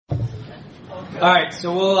All right,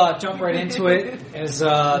 so we'll jump right into it. As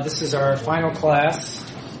this is our final class,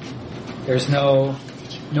 there's no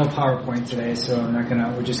PowerPoint today, so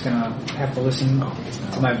we're just gonna have to listen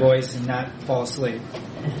to my voice and not fall asleep.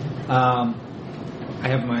 I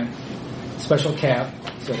have my special cap,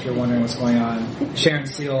 so if you're wondering what's going on, Sharon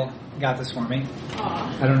Seal got this for me.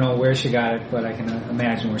 I don't know where she got it, but I can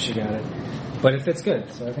imagine where she got it. But it fits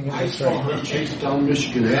good, so I think it fits right. I saw her chase down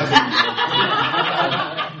Michigan Avenue.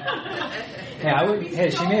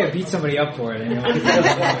 Hey, she may have beat somebody up for it.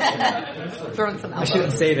 Throwing some I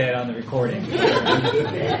shouldn't say that on the recording.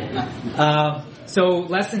 So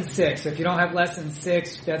lesson 6. If you don't have lesson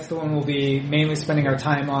 6, that's the one we'll be mainly spending our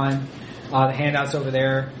time on. The handouts over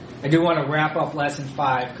there. I do want to wrap up lesson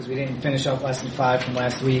 5 because we didn't finish up lesson 5 from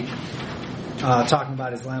last week, talking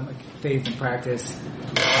about Islamic faith and practice.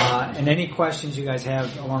 And any questions you guys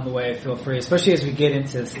have along the way, feel free, especially as we get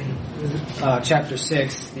into chapter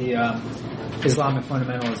 6, the Islamic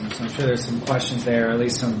fundamentalism. So I'm sure there's some questions there, or at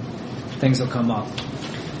least some things will come up.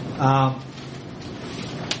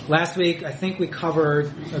 Last week, I think we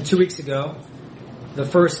covered, 2 weeks ago, the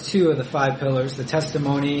first 2 of the 5 pillars, the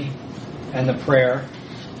testimony and the prayer.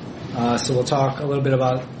 So we'll talk a little bit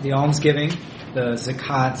about the almsgiving, the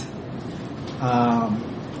zakat,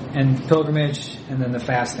 and pilgrimage, and then the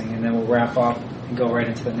fasting, and then we'll wrap up and go right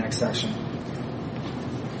into the next section.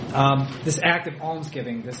 This act of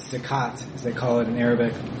almsgiving, this zakat, as they call it in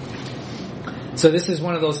Arabic. So this is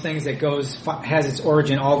one of those things that has its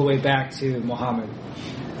origin all the way back to Muhammad.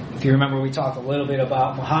 If you remember, we talked a little bit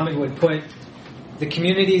about Muhammad would put the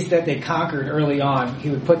communities that they conquered early on, he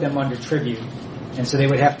would put them under tribute. And so they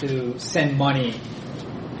would have to send money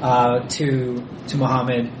to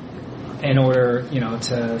Muhammad in order,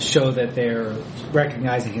 to show that they're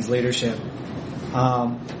recognizing his leadership.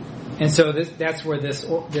 And so that's where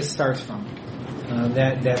this starts from.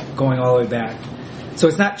 That going all the way back. So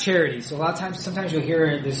it's not charity. So a lot of times, sometimes you'll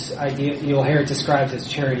hear this idea, you'll hear it described as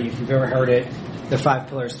charity. If you've ever heard it, the 5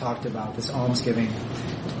 pillars talked about this almsgiving.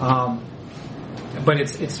 But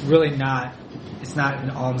it's really not. It's not an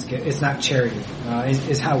almsgiving. It's not charity.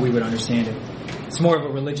 Is how we would understand it. It's more of a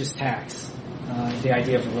religious tax. The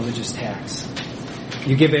idea of a religious tax.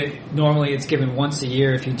 You give it, normally it's given once a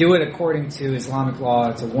year. If you do it according to Islamic law,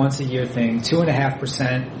 it's a once a year thing.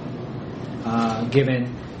 2.5%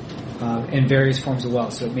 given in various forms of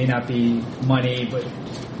wealth. So it may not be money, but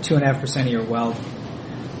 2.5% of your wealth.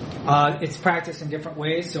 It's practiced in different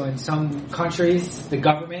ways. So in some countries, the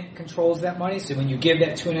government controls that money. So when you give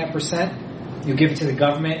that 2.5%, you give it to the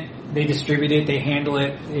government. They distribute it. They handle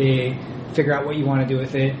it. They figure out what you want to do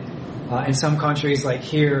with it. In some countries, like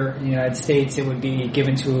here in the United States, it would be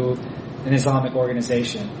given to an Islamic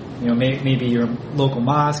organization. Maybe your local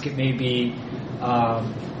mosque. It may be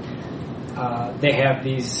they have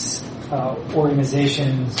these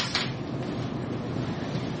organizations.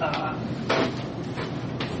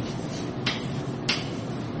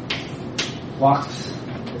 Waqfs.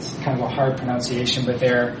 It's kind of a hard pronunciation, but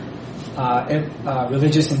they're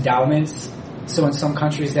religious endowments. So in some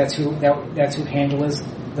countries, that's who handles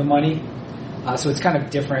the money. So it's kind of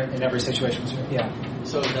different in every situation. Yeah.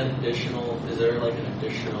 So is there like an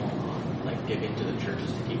additional giving to the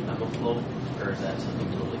churches to keep them afloat, or is that something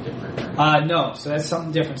totally different? No, so that's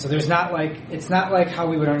something different. So it's not like how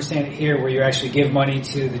we would understand it here, where you actually give money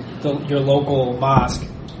to your local mosque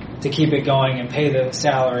to keep it going and pay the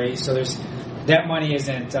salary. So that money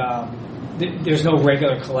isn't. There's no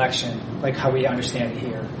regular collection like how we understand it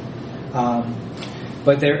here.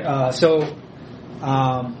 But there,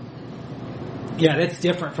 that's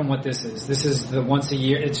different from what this is. This is the once a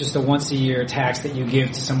year. It's just a once a year tax that you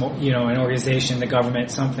give to some, an organization, the government,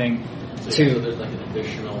 something. So there's like an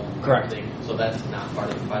additional correct thing. So that's not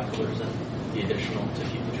part of the 5 pillars, then the additional to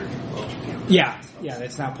keep the church afloat. Yeah,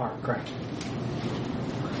 that's not part. Correct.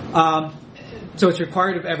 So it's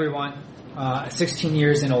required of everyone, 16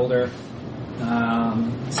 years and older.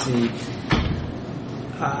 Let's see.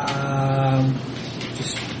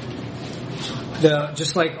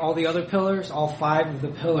 Just like all the other pillars, all 5 of the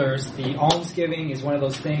pillars, the almsgiving is one of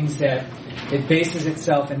those things that it bases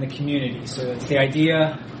itself in the community. So it's the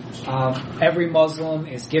idea every Muslim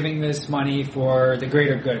is giving this money for the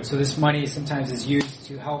greater good. So this money sometimes is used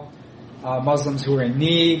to help Muslims who are in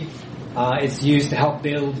need. It's used to help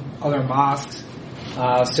build other mosques.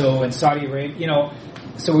 So in Saudi Arabia,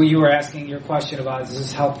 so you were asking your question about does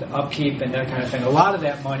this help the upkeep and that kind of thing. A lot of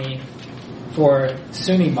that money for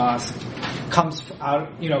Sunni mosques comes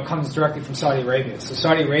directly from Saudi Arabia. So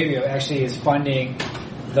Saudi Arabia actually is funding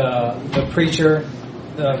the preacher,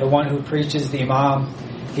 the one who preaches, the imam,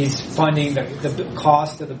 He's funding the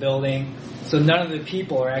cost of the building. So none of the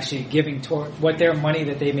people are actually giving toward what their money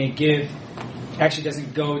that they may give actually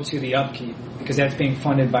doesn't go to the upkeep because that's being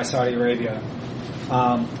funded by Saudi Arabia.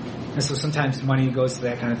 And so sometimes money goes to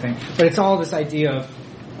that kind of thing. But it's all this idea of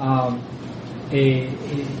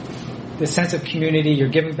the sense of community. You're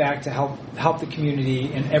giving back to help the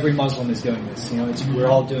community, and every Muslim is doing this. We're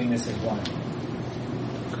all doing this as one.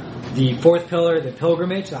 The fourth pillar, the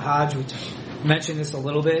pilgrimage, the Hajj, we mentioned this a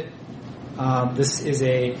little bit. This is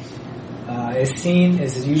is seen,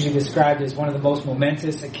 is usually described as one of the most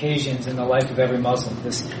momentous occasions in the life of every Muslim.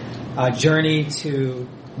 This journey to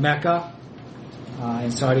Mecca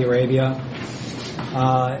in Saudi Arabia.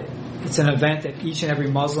 It's an event that each and every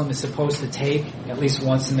Muslim is supposed to take at least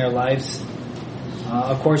once in their lives.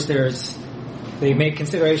 Of course, they make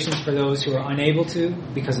considerations for those who are unable to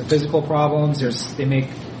because of physical problems. They make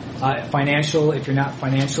financial. If you're not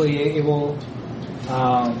financially able,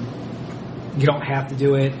 you don't have to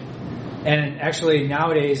do it. And actually,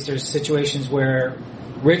 nowadays, there's situations where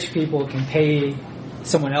rich people can pay for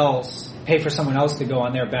someone else to go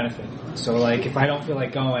on their benefit. So, like, if I don't feel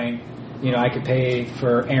like going, I could pay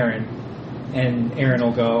for Aaron, and Aaron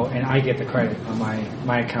will go, and I get the credit on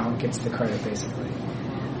my account gets the credit, basically.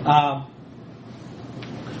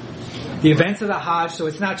 The events of the Hajj, so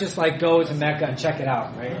it's not just like go to Mecca and check it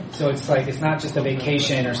out, right? So it's not just a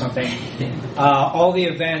vacation or something. All the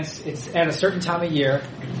events, it's at a certain time of year,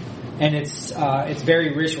 and it's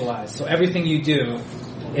very ritualized. So everything you do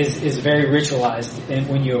is very ritualized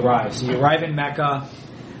when you arrive. So you arrive in Mecca.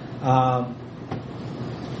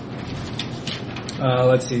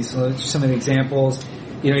 Let's see. So some of the examples.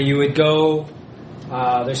 You would go.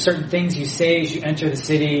 There's certain things you say as you enter the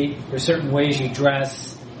city. There's certain ways you dress.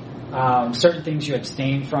 Certain things you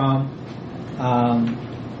abstain from.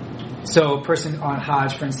 So a person on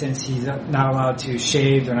Hajj, for instance, he's not allowed to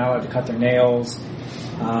shave. They're not allowed to cut their nails.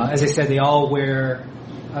 As I said, they all wear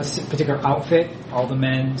a particular outfit, all the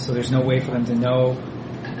men. So there's no way for them to know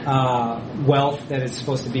wealth that it's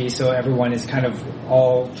supposed to be. So everyone is kind of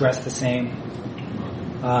all dressed the same.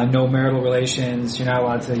 No marital relations. You're not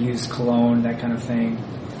allowed to use cologne, that kind of thing.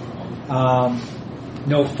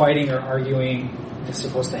 No fighting or arguing is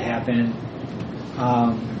supposed to happen.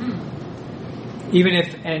 Even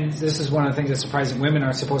if, and this is one of the things that's surprising, women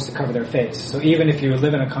are supposed to cover their face. So even if you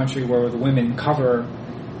live in a country where the women cover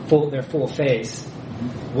their full face,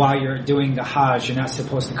 while you're doing the Hajj, you're not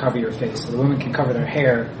supposed to cover your face. So the women can cover their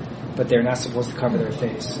hair, but they're not supposed to cover their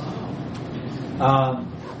face.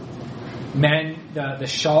 Men, the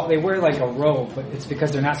shawl, they wear like a robe, but it's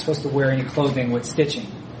because they're not supposed to wear any clothing with stitching.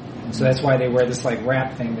 So that's why they wear this like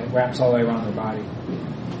wrap thing that wraps all the way around their body.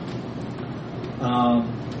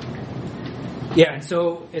 And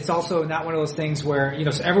so it's also not one of those things where,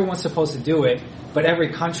 so everyone's supposed to do it, but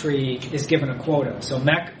every country is given a quota. So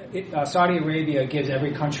Saudi Arabia gives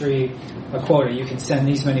every country a quota. You can send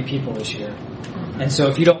these many people this year. And so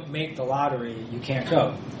if you don't make the lottery, you can't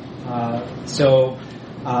go.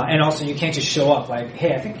 And also you can't just show up like,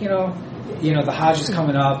 hey, I think, the Hajj is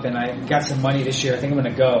coming up and I got some money this year. I think I'm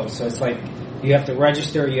going to go. So it's like you have to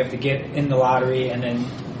register, you have to get in the lottery, and then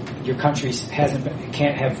your country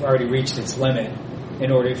can't have already reached its limit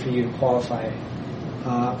in order for you to qualify.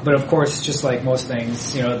 But of course, just like most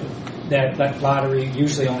things, that lottery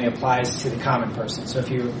usually only applies to the common person. So if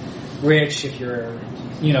you're rich, if you're,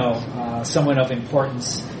 someone of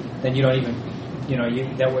importance, then you don't even,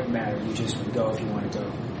 that wouldn't matter. You just would go if you want to go.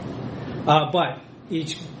 But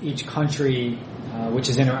each country, which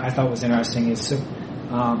is I thought was interesting, is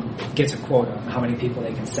gets a quota on how many people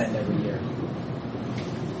they can send every year.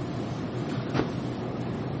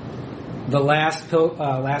 The last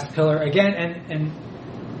pillar again, and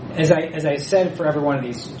as I said for every one of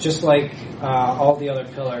these, just like all the other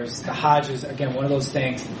pillars, the Hajj is again one of those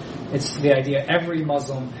things. It's the idea every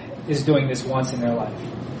Muslim is doing this once in their life.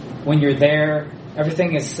 When you're there,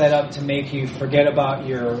 everything is set up to make you forget about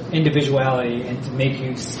your individuality and to make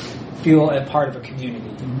you feel a part of a community.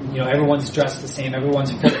 Everyone's dressed the same.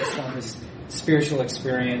 Everyone's focused on this spiritual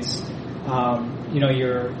experience.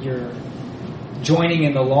 You're joining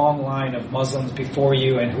in the long line of Muslims before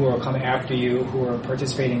you and who are coming after you, who are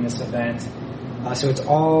participating in this event. So it's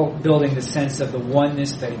all building the sense of the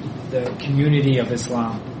oneness, the community of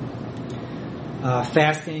Islam.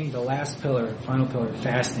 Fasting, the last pillar, final pillar,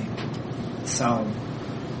 fasting. So,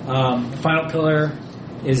 the final pillar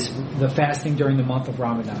is the fasting during the month of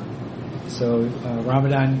Ramadan. So,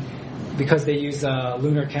 Ramadan, because they use a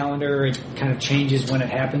lunar calendar, it kind of changes when it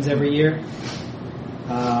happens every year.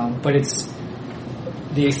 But it's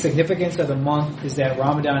the significance of the month is that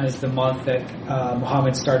Ramadan is the month that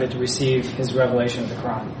Muhammad started to receive his revelation of the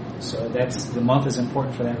Quran. So the month is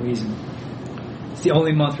important for that reason. It's the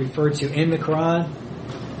only month referred to in the Quran.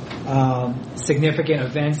 Significant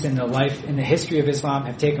events in the history of Islam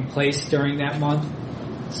have taken place during that month.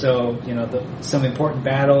 So, some important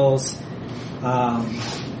battles,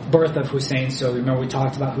 birth of Hussein. So remember we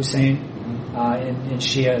talked about Hussein in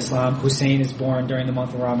Shia Islam. Hussein is born during the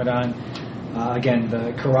month of Ramadan. Again,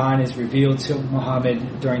 the Quran is revealed to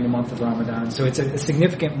Muhammad during the month of Ramadan. So it's a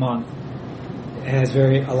significant month. It has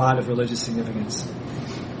a lot of religious significance.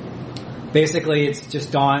 Basically, it's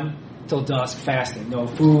just dawn till dusk fasting. No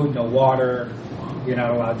food, no water. You're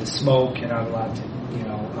not allowed to smoke. You're not allowed to,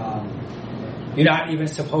 you're not even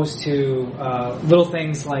supposed to, little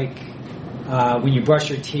things like when you brush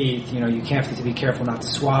your teeth, you have to be careful not to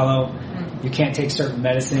swallow. You can't take certain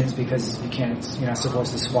medicines because you're not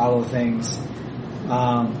supposed to swallow things.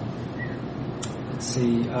 Let's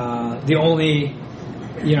see, the only,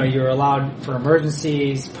 you're allowed for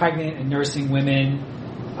emergencies. Pregnant and nursing women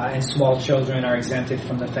and small children are exempted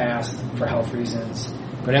from the fast for health reasons.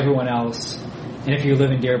 But everyone else, and if you live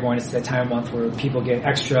in Dearborn, it's that time of month where people get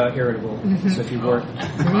extra irritable. Mm-hmm. So if you work,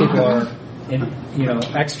 people are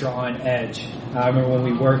extra on edge. I remember when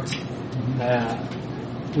we worked,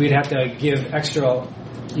 we'd have to give extra.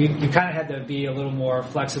 You kind of had to be a little more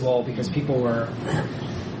flexible because people were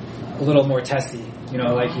a little more testy.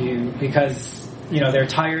 Because they're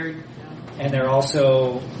tired and they're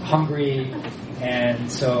also hungry, and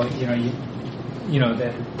so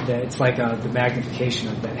that it's like the magnification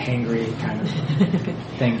of that hangry kind of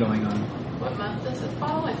thing going on. What month does it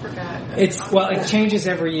fall? I forgot. It changes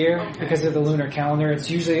every year because of the lunar calendar. It's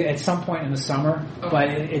usually at some point in the summer, but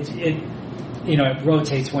it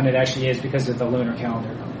rotates when it actually is because of the lunar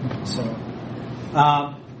calendar. So,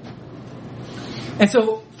 and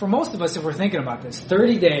so for most of us, if we're thinking about this,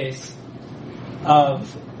 30 days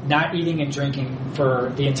of not eating and drinking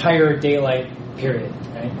for the entire daylight period,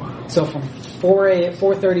 right? So from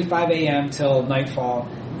 4:35 a.m. till nightfall,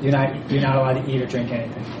 you're not allowed to eat or drink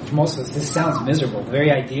anything. For most of us, this sounds miserable. The very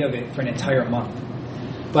idea of it for an entire month.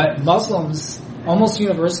 But Muslims, almost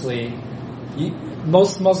universally,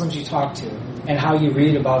 most Muslims you talk to and how you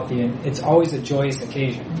read about it's always a joyous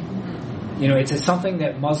occasion. It's something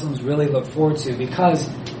that Muslims really look forward to because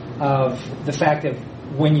of the fact that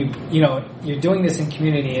when you're doing this in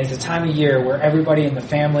community, it's a time of year where everybody in the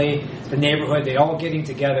family, the neighborhood, they're all getting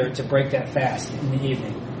together to break that fast in the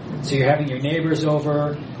evening. So you're having your neighbors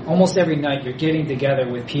over. Almost every night you're getting together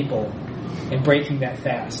with people and breaking that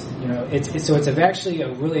fast. It's actually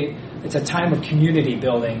it's a time of community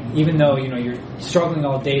building, even though you're struggling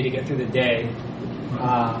all day to get through the day.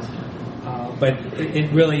 But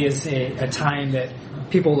it really is a time that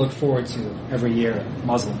people look forward to every year,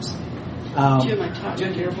 Muslims. Jim, I taught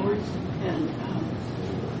in Dearborn, and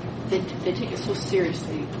they take it so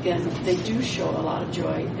seriously, and they do show a lot of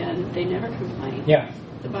joy, and they never complain. Yeah.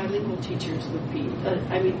 The bilingual teachers would be,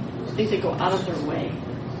 I think they go out of their way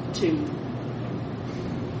to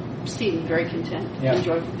seem very content and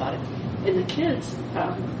joyful about it. And the kids,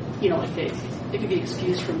 they could be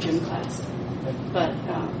excused from gym class, but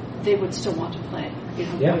they would still want to play.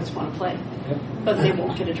 Boys want to play, but they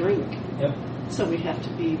won't get a drink. Yep. So we have to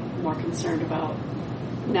be more concerned about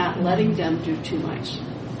not letting them do too much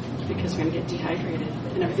because we're going to get dehydrated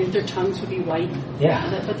and everything. Their tongues would be white.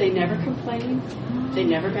 Yeah. But they never complained. They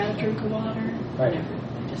never got a drink of water. Right.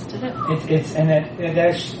 They just did it.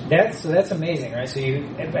 That's amazing, right? So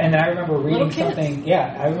I remember reading something.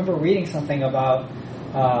 Yeah, I remember reading something about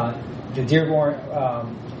the Dearborn.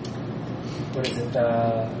 What is it?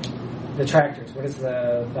 The Tractors. What is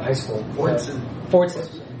the high school?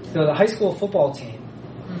 Fordson. So the high school football team,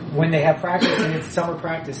 when they have practice, and it's summer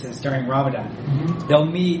practices during Ramadan, they'll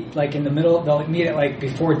meet in the middle. They'll meet at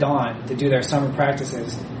before dawn to do their summer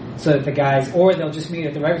practices, so that the guys, or they'll just meet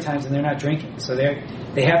at the right times and they're not drinking. So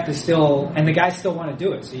they have to still, and the guys still want to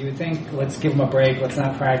do it. So you would think, let's give them a break, let's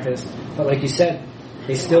not practice. But like you said,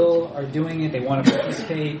 they still are doing it. They want to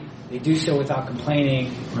participate. They do so without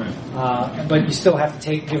complaining. Right. But you still have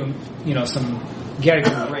to give them, give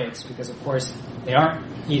them breaks because of course they aren't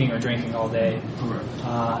eating or drinking all day.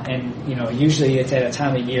 Right. And usually it's at a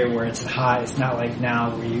time of year where it's hot. It's not like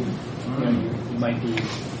now where you might be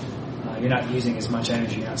you're not using as much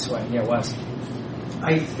energy, you're not sweating. Yeah, Wes.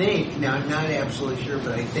 I think now I'm not absolutely sure,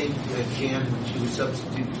 but I think Jan, when she was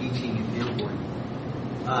substitute teaching in Dearborn,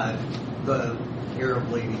 the Arab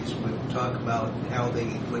ladies would talk about how they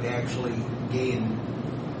would actually gain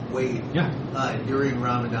weight during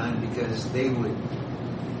Ramadan because they would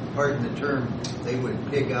pardon the term, they would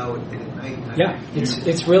pig out at nighttime. Yeah,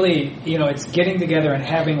 it's really, it's getting together and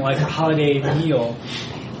having like a holiday meal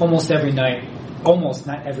almost every night. Almost,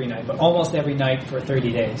 not every night, but almost every night for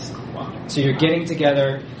 30 days. So you're getting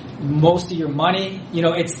together, most of your money,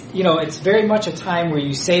 it's very much a time where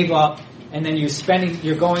you save up and then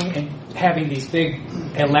you're going and having these big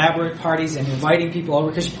elaborate parties and inviting people over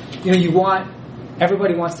because,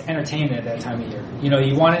 everybody wants to entertain at that time of year.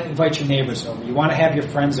 You want to invite your neighbors over. You want to have your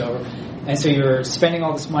friends over. And so you're spending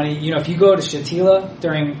all this money. If you go to Shatila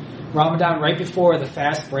during Ramadan, right before the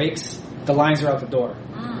fast breaks, the lines are out the door.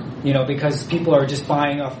 Because people are just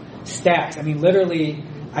buying off stacks. I mean, literally,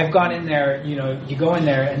 I've gone in there, you go in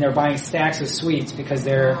there and they're buying stacks of sweets because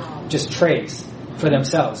they're just trays for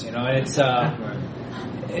themselves, and it's,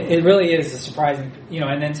 it really is a surprising,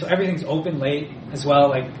 and then so everything's open late as well,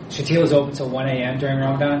 like Shatila's open till 1 a.m. during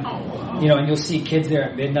Ramadan, and you'll see kids there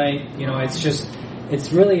at midnight,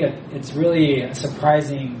 it's really a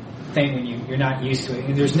surprising thing when you're not used to it.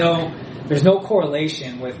 And there's no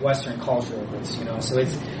correlation with Western culture of this, so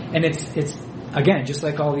it's again, just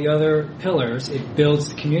like all the other pillars, it builds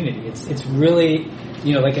the community. It's really,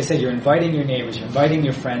 like I said, you're inviting your neighbors, you're inviting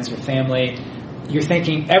your friends, your family. You're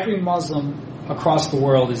thinking every Muslim across the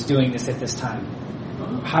world is doing this at this time.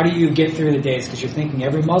 How do you get through the days? Because you're thinking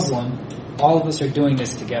every Muslim, all of us are doing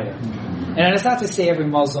this together. And it's not to say every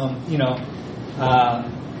Muslim, I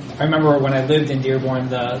remember when I lived in Dearborn,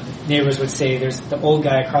 the neighbors would say there's the old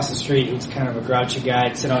guy across the street who's kind of a grouchy guy,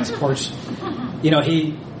 he'd sit on his porch.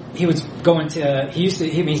 He was going to, he'd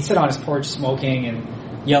sit on his porch smoking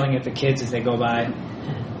and yelling at the kids as they go by.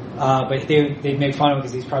 But they'd make fun of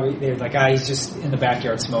him because they're like, he's just in the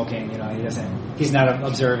backyard smoking, he's not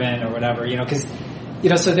observant or whatever, because,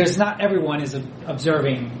 so there's not everyone is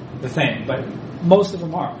observing the thing, but most of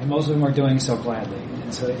them are, and most of them are doing so gladly.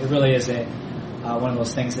 And so it really is one of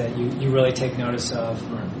those things that you really take notice of.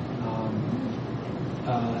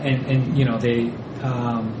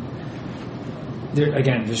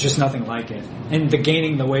 Again, there's just nothing like it. And the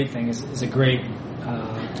gaining the weight thing is a great,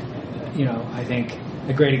 I think,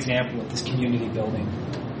 a great example of this community building.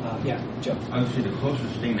 Joe. I would say the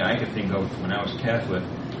closest thing that I could think of when I was Catholic,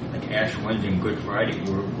 like Ash Wednesday and Good Friday,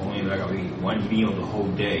 we were only like one meal the whole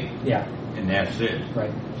day. Yeah. And that's it.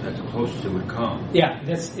 Right. So that's the closest it would come. Yeah,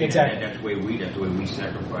 that's exactly. And that's the way we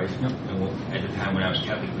sacrifice. Yep. And at the time when I was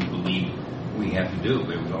Catholic, we believed we have to do it,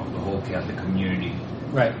 but it was all the whole Catholic community.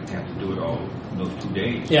 Right. Have to do it all those 2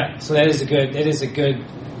 days. Yeah. So that is a good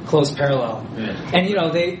close parallel. Yeah. And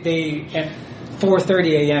they at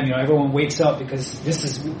 4:30 a.m. Everyone wakes up because this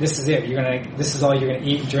is it. This is all you're gonna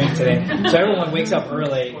eat and drink today. So everyone wakes up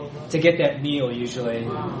early to get that meal usually,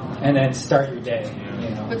 and then start your day.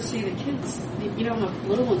 But see, the kids, you know how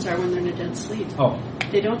little ones are when they're in a dead sleep. Oh.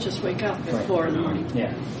 They don't just wake up at 4 in the morning.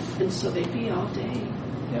 Yeah. And so they be all day.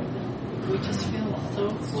 Yep. We just feel so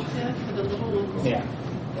bad for the little ones. Yeah.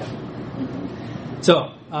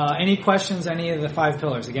 So, any questions? Any of the 5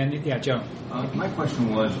 pillars? Again, Joe. My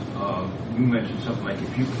question was, you mentioned something like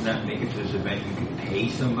if you could not make it to this event, you could pay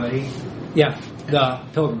somebody. Yeah, the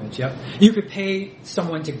pilgrimage. Yep. You could pay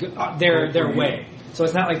someone to go their way. So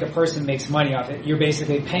it's not like the person makes money off it. You're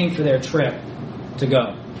basically paying for their trip to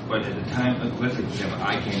go. But at the time, let's say, for example,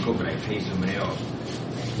 I can't go, but I pay somebody else.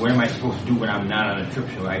 What am I supposed to do when I'm not on a trip?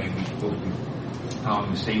 So I should be supposed to be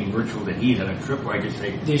following the same ritual that he's on a trip, or I just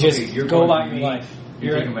say, you're go about your life.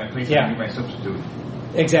 You're taking my place, and you're my substitute.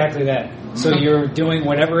 Exactly that. So you're doing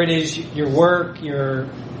whatever it is, your work,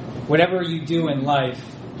 whatever you do in life,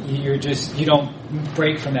 you don't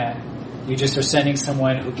break from that. You just are sending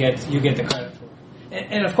someone you get the credit for.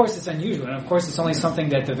 And of course it's unusual, and of course it's only something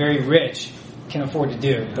that the very rich can afford to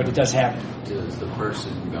do, but it does happen. Does the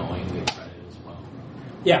person going get credit as well?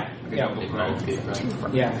 Yeah. They both get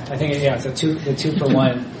credit? Yeah, I think it's the 2 for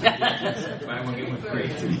 1. Buy one, get one free.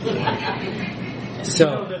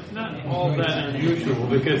 So that's not all that unusual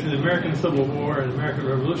because in the American Civil War and American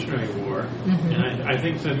Revolutionary War, and I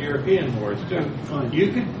think some European wars too,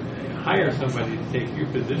 you could hire somebody to take your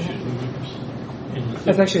position.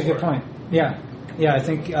 That's actually a good point. Yeah, I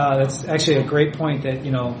think that's actually a great point. That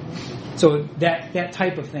so that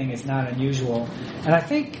type of thing is not unusual, and I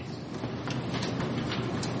think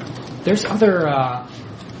there's other.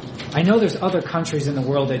 I know there's other countries in the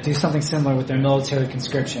world that do something similar with their military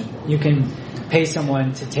conscription. You can pay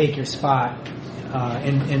someone to take your spot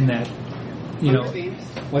in that. Hunger Games.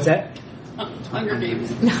 What's that? Hunger Games.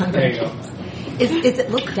 There you go. Is it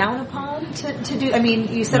looked down upon to do? I mean,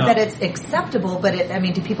 you said that it's acceptable, but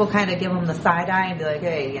do people kind of give them the side eye and be like,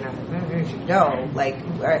 hey, you should go? Like,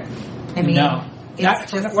 I mean, no, not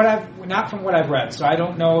from what I've read. So I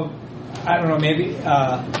don't know. Maybe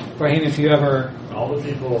Raheem, if you ever... All the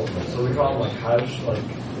people, so we call them like Hajj, like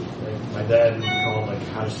my dad would call them like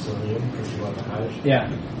Hajj Salim because he went to Hajj. Yeah.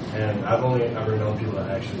 And I've only ever known people that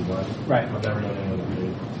actually went. Right. I've never known anyone that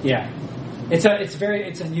did. Yeah. It's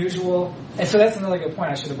unusual. And so that's another good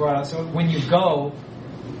point I should have brought up. So when you go,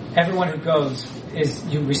 everyone who goes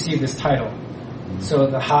you receive this title. So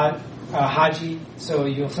the Haji, so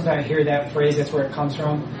you'll sometimes hear that phrase, that's where it comes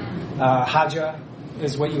from. Hajja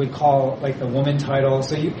is what you would call like the woman title.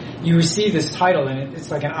 So you receive this title, and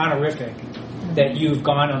it's like an honorific that you've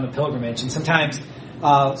gone on the pilgrimage. And sometimes,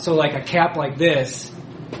 so like a cap like this,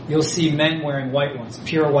 you'll see men wearing white ones,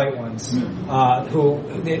 pure white ones, and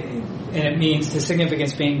it means the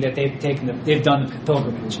significance being that they've done the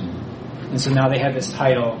pilgrimage, and so now they have this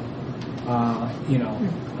title,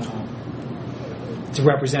 to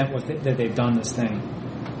represent that they've done this thing.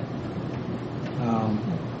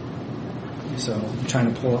 So I'm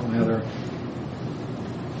trying to pull up my other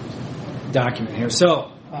document here.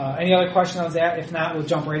 So, any other questions on that? If not, we'll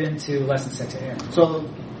jump right into lesson 6 here. So,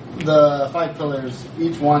 the 5 pillars,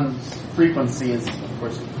 each one's frequency is, of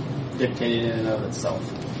course, dictated in and of itself.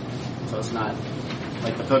 So it's not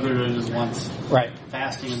like the pilgrimage is once. Right.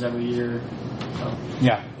 Fasting is every year. So.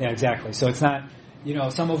 Yeah, exactly. So it's not,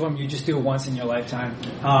 some of them you just do once in your lifetime,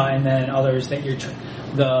 and then others that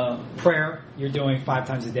the prayer you're doing 5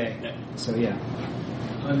 times a day. Yeah. So yeah.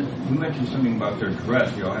 You mentioned something about their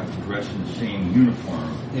dress. They all have to dress in the same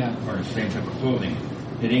uniform, or the same type of clothing.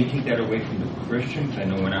 Did they take that away from the Christians? I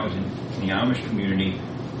know when I was in the Amish community,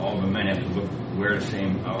 all the men have to wear the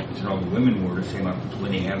same outfits, and all the women wear the same outfits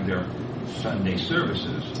when they have their Sunday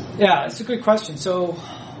services. Yeah, it's a good question. So,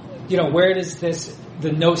 where does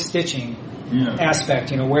the no stitching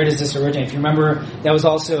aspect, where does this originate? If you remember, that was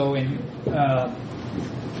also in,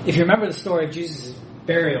 if you remember the story of Jesus'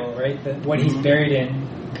 burial, right? What he's buried in,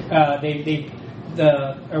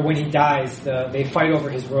 or when he dies, they fight over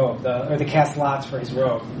his robe, or they cast lots for his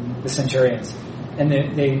robe, the centurions. And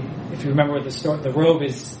if you remember the story, the robe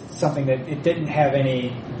is something that it didn't have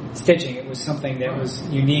any stitching. It was something that was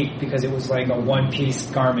unique because it was like a one-piece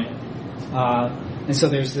garment. And so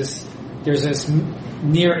there's this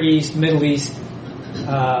Near East, Middle East,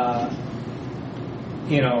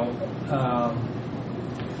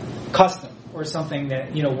 custom or something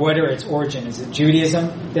that, whether its origin, is it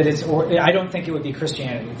Judaism that it's, I don't think it would be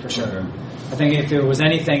Christianity for sure. Okay. I think if there was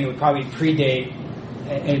anything, it would probably predate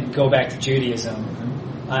and go back to Judaism.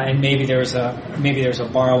 And maybe there's a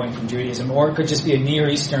borrowing from Judaism, or it could just be a Near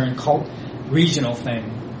Eastern cult regional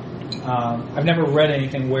thing. I've never read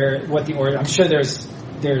anything what the origin. I'm sure there's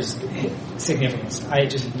significance. I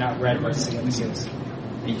just have not read what the significance is.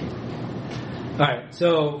 Thank you. All right,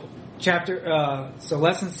 so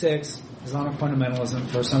lesson 6, Islamic fundamentalism.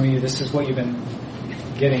 For some of you, this is what you've been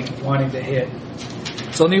wanting to hit.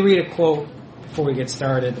 So let me read a quote before we get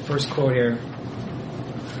started. The first quote here.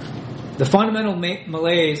 The fundamental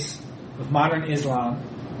malaise of modern Islam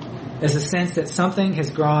is the sense that something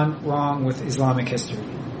has gone wrong with Islamic history.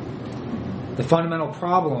 The fundamental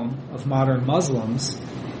problem of modern Muslims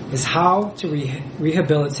is how to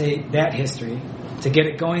rehabilitate that history, to get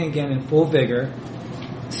it going again in full vigor,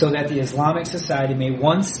 so that the Islamic society may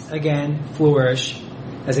once again flourish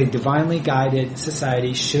as a divinely guided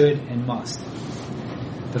society should and must.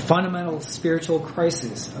 The fundamental spiritual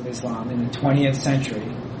crisis of Islam in the 20th century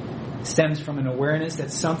stems from an awareness that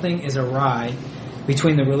something is awry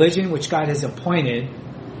between the religion which God has appointed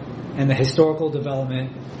and the historical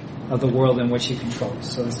development of the world in which He controls.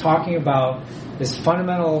 So it's talking about this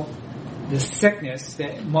sickness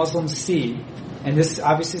that Muslims see, and this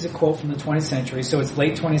obviously is a quote from the 20th century, so it's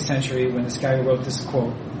late 20th century when this guy wrote this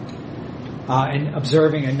quote, and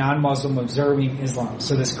observing a non-Muslim observing Islam.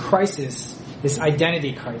 So this crisis, this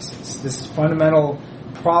identity crisis, this fundamental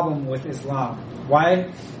problem with Islam.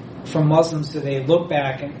 Why, from Muslims, do they look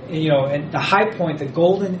back and the high point, the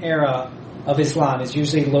golden era of Islam is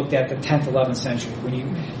usually looked at the 10th, 11th century. When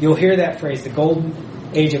you'll hear that phrase, the golden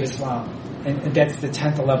age of Islam, and that's the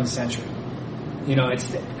 10th, 11th century. It's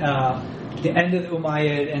the end of the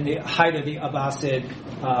Umayyad and the height of the Abbasid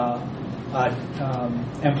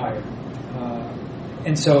empire.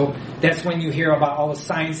 And so that's when you hear about all the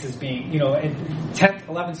sciences being, in 10th,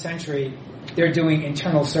 11th century, they're doing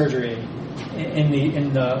internal surgery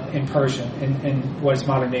in Persia, in what is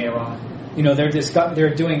modern day Iran.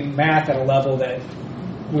 They're doing math at a level that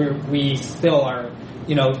we still are,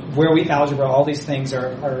 where we algebra, all these things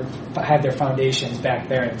have their foundations back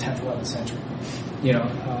there in the 10th, 11th century.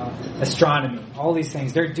 Astronomy, all these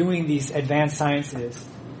things. They're doing these advanced sciences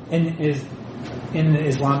in the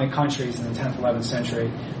Islamic countries in the 10th, 11th century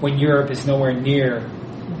when Europe is nowhere near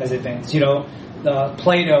has advanced.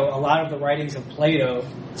 Plato, a lot of the writings of Plato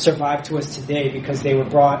survive to us today because they were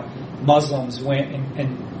brought. Muslims went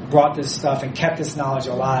and brought this stuff and kept this knowledge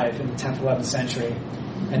alive in the 10th, 11th century,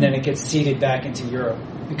 and then it gets seeded back into Europe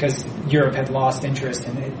because Europe had lost interest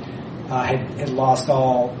and it had lost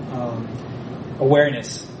all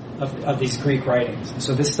awareness of these Greek writings. And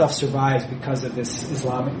so this stuff survives because of this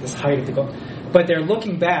height of the goal. But they're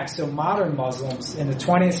looking back, so modern Muslims in the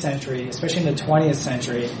 20th century, especially in the 20th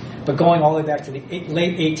century, but going all the way back to the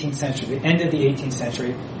late 18th century, the end of the 18th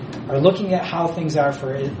century, are looking at how things are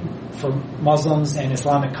for Muslims and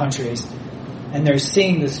Islamic countries, and they're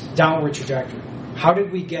seeing this downward trajectory. How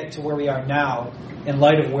did we get to where we are now in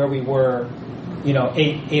light of where we were,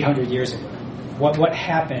 800 years ago? What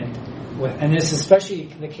happened with, and this is especially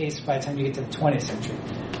the case by the time you get to the 20th century.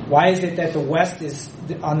 Why is it that the West is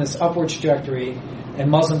on this upward trajectory and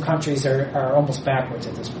Muslim countries are almost backwards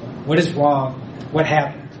at this point? What is wrong? What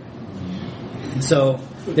happened? And so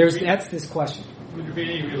that's this question. Would there be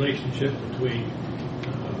any relationship between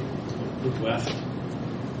the West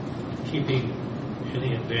keeping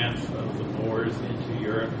any advance of the Moors into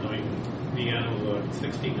Europe? Vienna was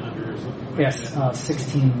 1600 or something like that. Yes,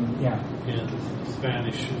 16, yeah. And the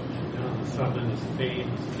Spanish down the southern Spain,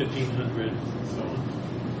 1500 and so on.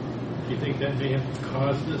 Do you think that may have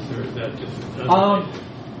caused this, or is that just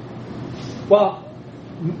well,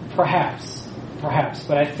 perhaps,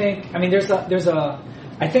 but I think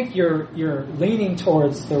I think you're leaning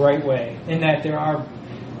towards the right way in that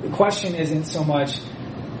the question isn't so much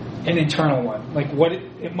an internal one, like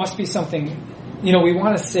it must be something, we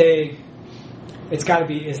want to say it's got to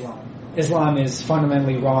be Islam. Islam is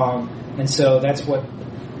fundamentally wrong, and so that's what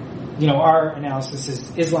our analysis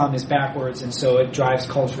is. Islam is backwards, and so it drives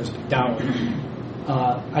cultures downward.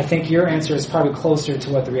 I think your answer is probably closer to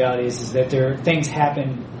what the reality is that things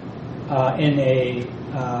happen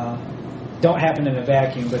don't happen in a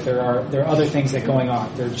vacuum, but there are other things that are going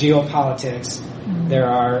on. There are geopolitics, there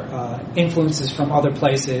are influences from other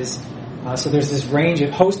places, so there's this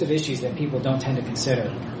host of issues that people don't tend to consider,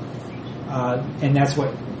 and that's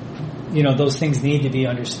what those things need to be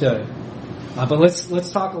understood. But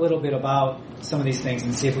let's talk a little bit about some of these things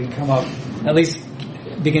and see if we can come up, at least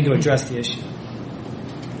begin to address the issue.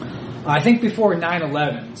 I think before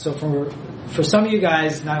 9/11, so for some of you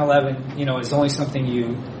guys, 9/11, is only something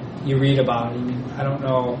you read about. I don't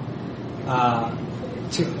know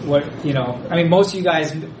most of you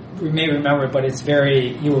guys may remember it, but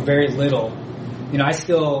you were very little. I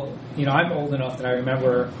still, I'm old enough that I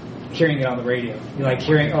remember hearing it on the radio.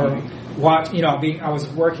 Hearing or watch, I was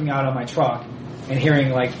working out on my truck and hearing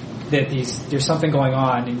that there's something going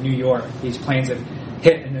on in New York. These planes have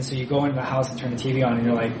hit, and then so you go into the house and turn the TV on, and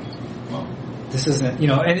you're like, well, this isn't,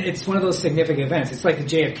 and it's one of those significant events. It's like the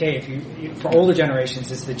JFK. For older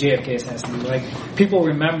generations, it's the JFK assassination. People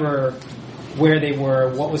remember where they were,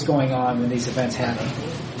 what was going on when these events happened.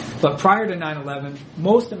 But prior to 9/11,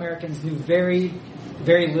 most Americans knew very,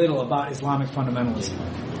 very little about Islamic fundamentalism.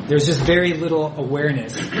 There's just very little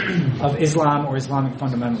awareness of Islam or Islamic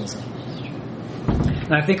fundamentalism.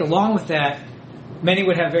 And I think along with that, many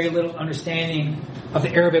would have very little understanding of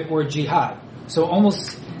the Arabic word jihad. So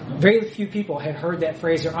almost very few people had heard that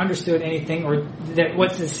phrase or understood anything or that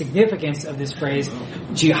what's the significance of this phrase,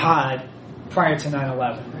 jihad, prior to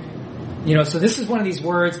 9/11. So this is one of these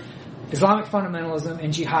words, Islamic fundamentalism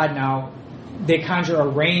and jihad now, they conjure a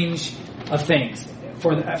range of things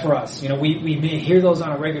for us. We may hear those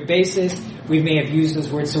on a regular basis. We may have used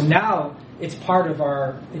those words. So now it's part of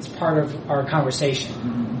our conversation.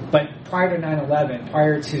 But prior to 9/11,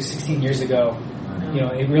 prior to 16 years ago,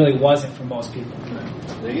 it really wasn't for most people.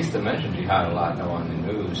 They used to mention jihad a lot, though, on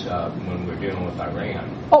the news when we were dealing with Iran.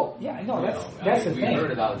 Oh, yeah, I know. That's the thing. We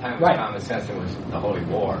heard it all the time. It was common sense. It was the holy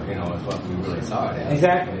war. Is what we really saw it as.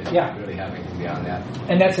 Exactly. It yeah. Didn't really have anything beyond that.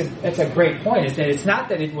 And that's a great point. Is that it's not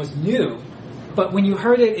that it was new, but when you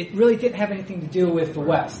heard it, it really didn't have anything to do with the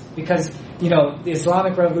West because the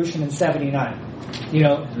Islamic Revolution in '79.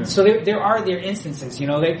 So there are instances.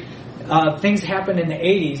 Things happened in the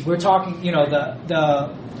 '80s. We're talking.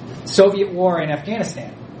 The Soviet war in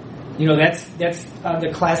Afghanistan. That's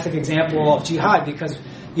the classic example of jihad because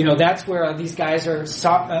that's where these guys are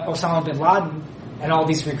Osama bin Laden and all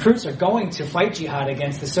these recruits are going to fight jihad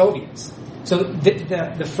against the Soviets. So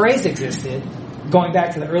the phrase existed going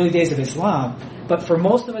back to the early days of Islam, but for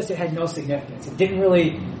most of us it had no significance. It didn't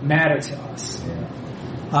really matter to us.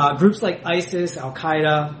 Groups like ISIS, Al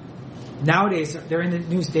Qaeda, nowadays they're in the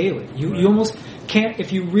news daily. You almost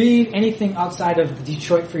if you read anything outside of the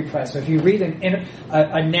Detroit Free Press, or if you read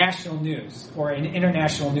a national news or an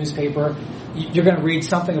international newspaper, you're going to read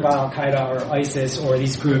something about Al Qaeda or ISIS or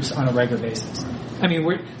these groups on a regular basis. I mean,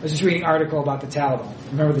 I was just reading an article about the Taliban.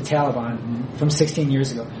 Remember the Taliban from 16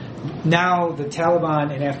 years ago? Now the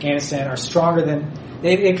Taliban in Afghanistan are stronger than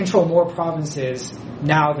they control more provinces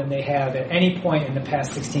now than they have at any point in the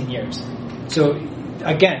past 16 years. So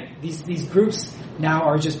again, these groups now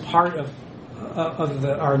are just part of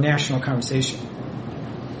our national conversation.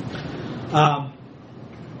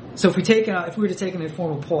 So if we were to take an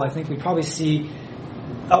informal poll, I think we'd probably see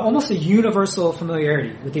almost a universal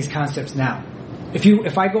familiarity with these concepts now.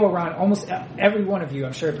 If I go around, almost every one of you,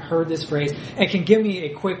 I'm sure, have heard this phrase and can give me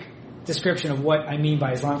a quick description of what I mean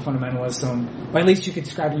by Islamic fundamentalism, or at least you could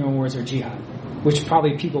describe in your own words, or jihad, which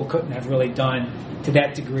probably people couldn't have really done to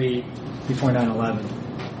that degree before 9/11.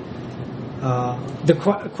 The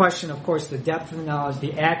question, of course, the depth of the knowledge,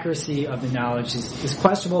 the accuracy of the knowledge is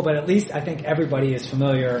questionable, but at least I think everybody is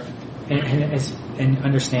familiar and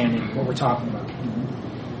understanding what we're talking about.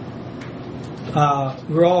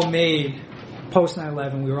 We're all made, post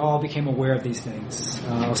 9/11, we all became aware of these things.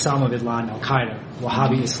 Osama bin Laden, Al-Qaeda,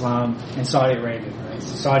 Wahhabi Islam, and Saudi Arabia. Right?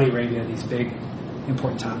 So Saudi Arabia, these big,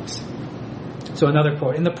 important topics. So another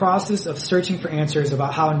quote, in the process of searching for answers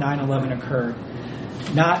about how 9/11 occurred,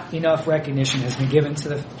 not enough recognition has been given to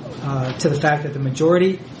the fact that the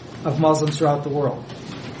majority of Muslims throughout the world,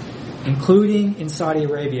 including in Saudi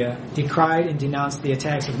Arabia, decried and denounced the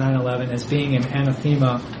attacks of 9/11 as being an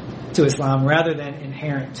anathema to Islam rather than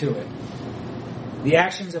inherent to it. The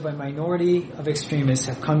actions of a minority of extremists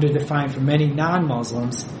have come to define for many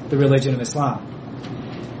non-Muslims the religion of Islam,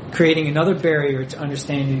 creating another barrier to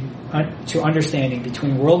understanding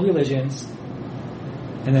between world religions,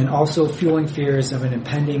 and then also fueling fears of an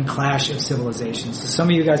impending clash of civilizations. So some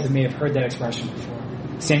of you guys may have heard that expression before.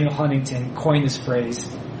 Samuel Huntington coined this phrase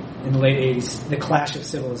in the late 80s, the clash of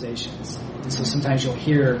civilizations. And so sometimes you'll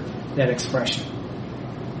hear that expression.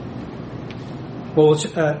 What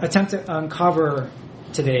we'll attempt to uncover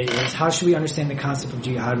today is how should we understand the concept of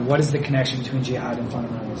jihad? What is the connection between jihad and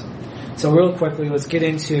fundamentalism? So real quickly, let's get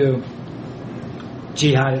into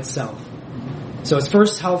jihad itself. So it's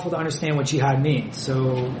first helpful to understand what jihad means.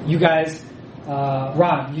 So you guys,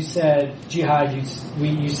 Ron, you said jihad,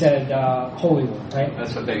 you said holy war, right?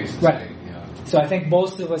 That's what they used to say, yeah. So I think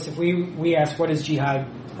most of us, if we ask what is jihad,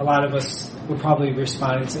 a lot of us would probably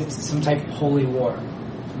respond, it's some type of holy war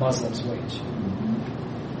Muslims wage.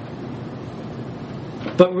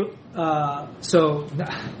 But, so,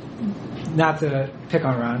 not to pick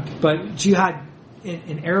on Ron, but jihad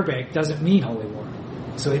in Arabic doesn't mean holy war.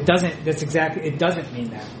 So it doesn't mean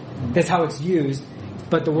that. That's how it's used,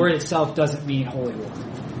 but the word itself doesn't mean holy war.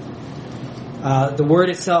 The word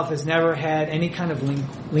itself has never had any kind of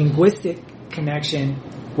linguistic connection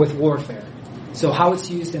with warfare. So how it's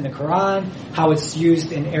used in the Quran, how it's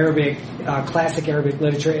used in Arabic, classic Arabic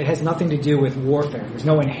literature, it has nothing to do with warfare. There's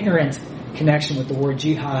no inherent connection with the word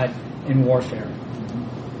jihad in warfare.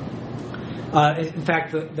 In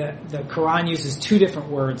fact, the Quran uses two different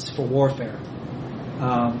words for warfare.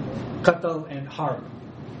 Qatl and harb.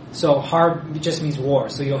 So harb just means war.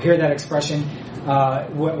 So you'll hear that expression,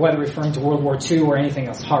 whether referring to World War II or anything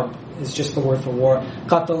else. Harb is just the word for war.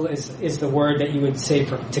 Qatl is the word that you would say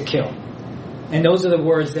to kill. And those are the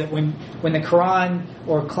words that when the Quran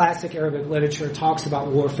or classic Arabic literature talks about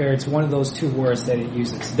warfare, it's one of those two words that it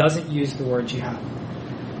uses. It doesn't use the word jihad.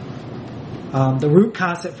 The root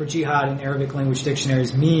concept for jihad in Arabic language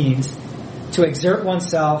dictionaries means to exert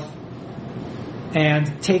oneself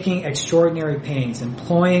and taking extraordinary pains,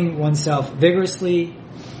 employing oneself vigorously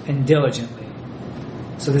and diligently.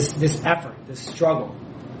 So this effort, this struggle.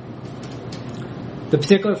 The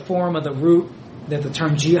particular form of the root that the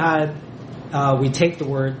term jihad, we take the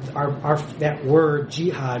word, that word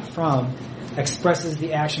jihad from, expresses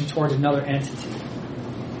the action toward another entity.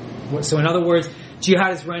 So in other words,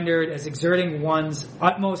 jihad is rendered as exerting one's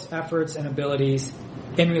utmost efforts and abilities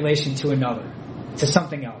in relation to another, to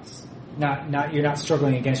something else. You're not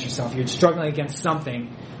struggling against yourself. You're struggling against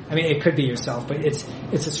something. I mean, it could be yourself, but it's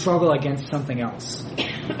a struggle against something else.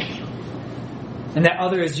 And that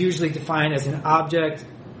other is usually defined as an object,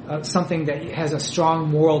 something that has a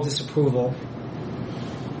strong moral disapproval.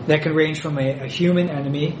 That can range from a human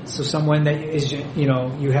enemy, so someone that is,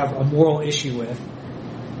 you have a moral issue with,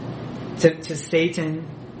 to Satan,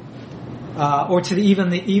 or to even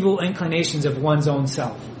the evil inclinations of one's own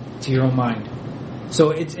self, to your own mind.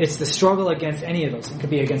 So it's the struggle against any of those. It could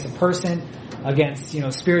be against a person, against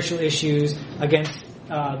spiritual issues, against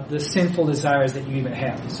the sinful desires that you even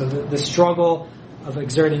have. So the struggle of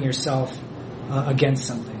exerting yourself against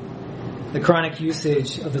something. The Quranic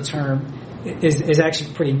usage of the term is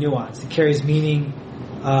actually pretty nuanced. It carries meaning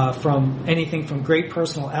from anything from great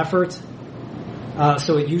personal effort.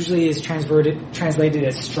 So it usually is translated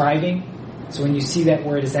as striving. So when you see that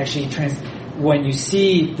word, it's actually when you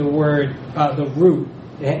see the word, the root,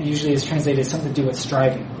 it usually is translated as something to do with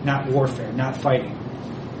striving, not warfare, not fighting.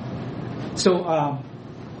 So I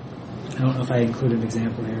don't know if I include an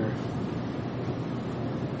example here.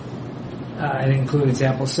 I didn't include an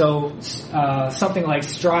example. So something like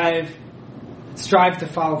strive to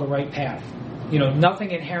follow the right path.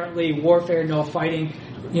 Nothing inherently warfare, no fighting.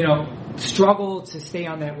 Struggle to stay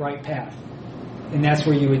on that right path, and that's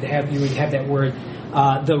where you would have that word,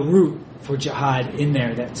 the root for jihad in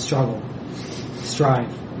there. That struggle,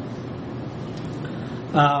 strive.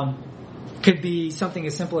 Could be something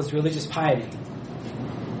as simple as religious piety,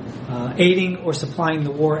 aiding or supplying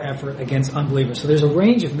the war effort against unbelievers. So there's a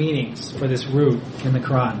range of meanings for this root in the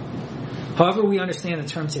Quran. However we understand the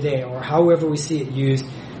term today, or however we see it used,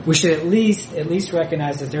 we should at least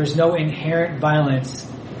recognize that there's no inherent violence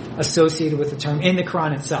associated with the term in the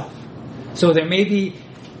Quran itself. So there may be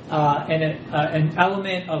an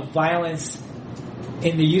element of violence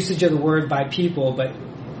in the usage of the word by people, but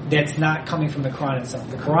that's not coming from the Quran itself.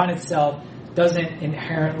 The Quran itself doesn't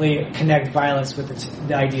inherently connect violence with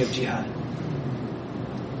the idea of jihad.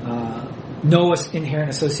 No inherent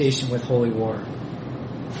association with holy war.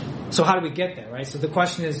 So how do we get there, right? So the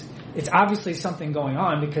question is, it's obviously something going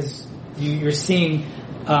on, because you're seeing,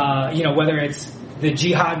 whether it's the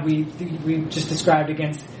jihad we just described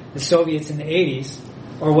against the Soviets in the 80s,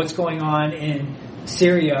 or what's going on in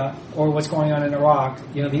Syria, or what's going on in Iraq.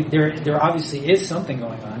 There obviously is something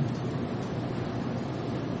going on.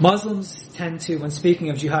 Muslims tend to, when speaking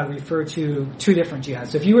of jihad, refer to two different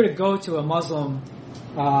jihads. So if you were to go to a Muslim,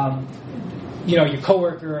 your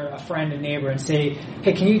coworker, a friend, a neighbor, and say,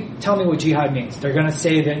 hey, can you tell me what jihad means? They're going to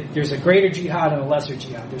say that there's a greater jihad and a lesser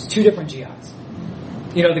jihad. There's two different jihads.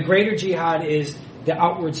 The greater jihad is the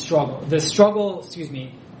outward struggle. The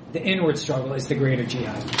inward struggle is the greater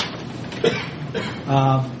jihad.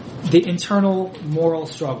 The internal moral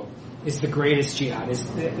struggle is the greatest jihad. Is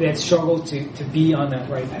that struggle to be on that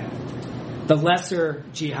right path. The lesser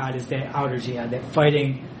jihad is that outer jihad, that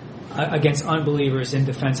fighting against unbelievers in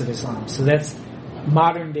defense of Islam. So that's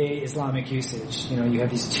modern day Islamic usage. You have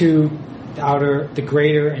these two, the outer, the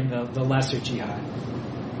greater, and the lesser jihad.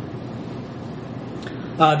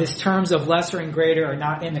 These terms of lesser and greater are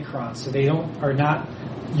not in the Quran, so they are not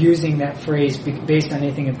using that phrase based on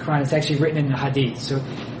anything in the Quran. It's actually written in the Hadith. So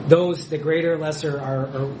those, the greater, lesser,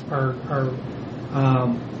 are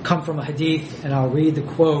come from a Hadith, and I'll read the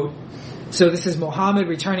quote. So this is Muhammad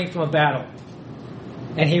returning from a battle,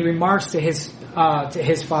 and he remarks to his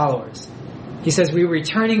followers. He says, "We were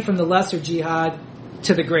returning from the lesser jihad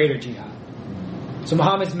to the greater jihad." So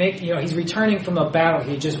Muhammad's he's returning from a battle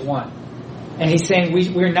he just won, and he's saying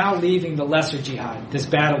we're now leaving the lesser jihad, this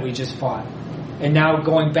battle we just fought, and now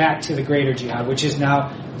going back to the greater jihad, which is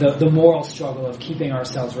now the moral struggle of keeping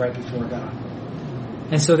ourselves right before God.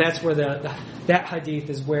 And so that's where that hadith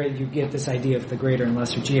is where you get this idea of the greater and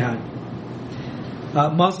lesser jihad.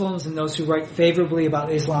 Muslims and those who write favorably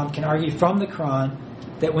about Islam can argue from the Quran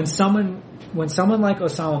that when someone like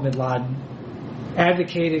Osama bin Laden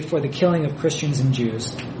advocated for the killing of Christians and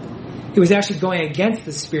Jews, he was actually going against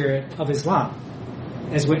the spirit of Islam,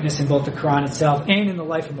 as witnessed in both the Quran itself and in the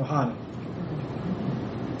life of Muhammad.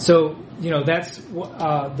 So, that's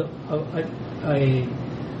a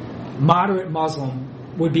moderate Muslim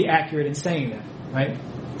would be accurate in saying that, right?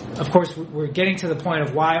 Of course, we're getting to the point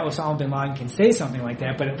of why Osama bin Laden can say something like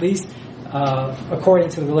that, but at least according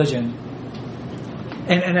to the religion.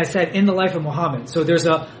 And I said, in the life of Muhammad. So there's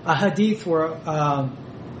a hadith where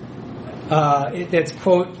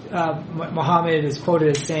Muhammad is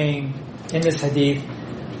quoted as saying in this hadith,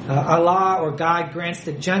 Allah or God grants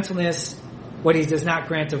to gentleness what he does not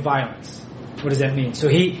grant to violence. What does that mean? So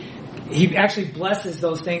he actually blesses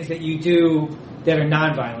those things that you do that are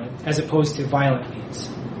non-violent as opposed to violent means.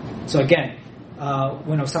 So again,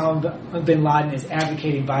 when Osama bin Laden is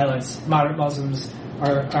advocating violence, moderate Muslims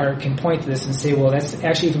can point to this and say, well, that's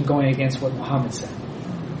actually even going against what Muhammad said.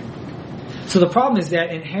 So the problem is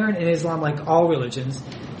that inherent in Islam, like all religions,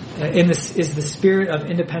 is the spirit of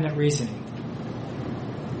independent reasoning.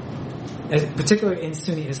 Particularly in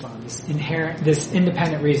Sunni Islam, this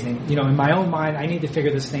independent reasoning. In my own mind, I need to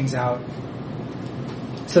figure these things out,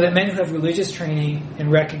 so that men who have religious training and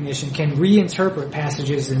recognition can reinterpret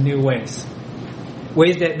passages in new ways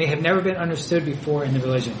that may have never been understood before in the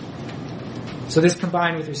religion. So this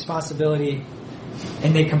combined with responsibility,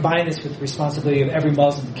 and they combine this with the responsibility of every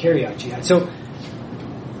Muslim to carry out jihad. So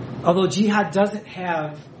although jihad doesn't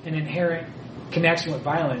have an inherent connection with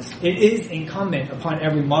violence, it is incumbent upon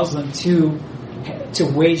every Muslim to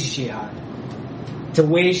wage jihad, to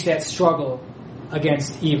wage that struggle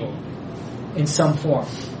against evil in some form.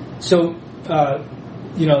 So,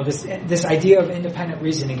 this idea of independent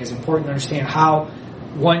reasoning is important to understand how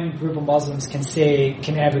one group of Muslims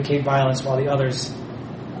can advocate violence while the others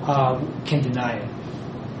can deny it.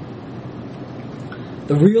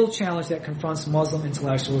 The real challenge that confronts Muslim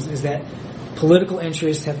intellectuals is that political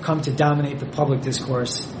interests have come to dominate the public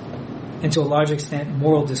discourse, and to a large extent,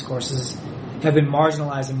 moral discourses have been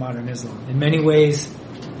marginalized in modern Islam. In many ways,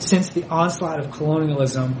 since the onslaught of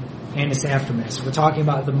colonialism and its aftermath. So we're talking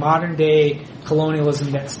about the modern day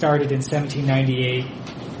colonialism that started in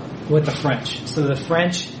 1798 with the French. So the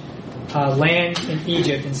French land in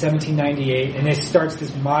Egypt in 1798, and it starts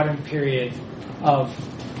this modern period of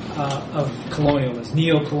colonialism,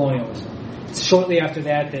 neo-colonialism. Shortly after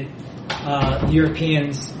that, the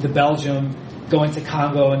Europeans, the Belgium, go into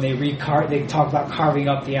Congo and they talk about carving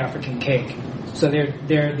up the African cake. So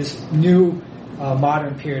they're this new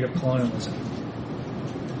modern period of colonialism.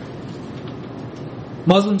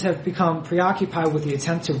 Muslims have become preoccupied with the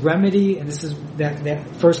attempt to remedy, and this is that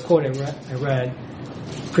first quote I read,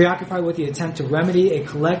 preoccupied with the attempt to remedy a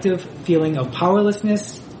collective feeling of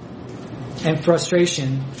powerlessness and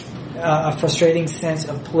frustration, a frustrating sense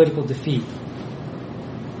of political defeat,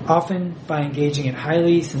 often by engaging in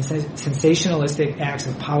highly sensationalistic acts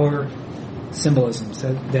of power symbolism.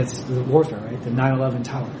 So that's the warfare, right? The 9/11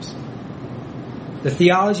 towers. The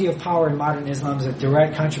theology of power in modern Islam is a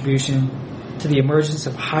direct contribution to the emergence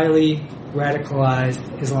of highly radicalized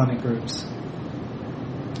Islamic groups.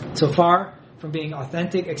 So far from being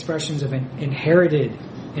authentic expressions of an inherited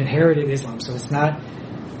Islam, so it's not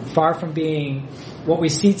far from being what we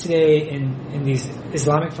see today in these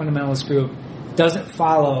Islamic fundamentalist group, doesn't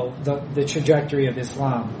follow the trajectory of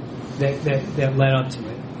Islam that led up to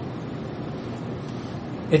it.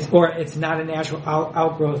 It's not a natural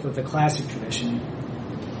outgrowth of the classic tradition.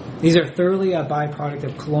 These are thoroughly a byproduct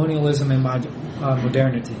of colonialism and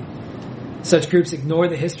modernity. Such groups ignore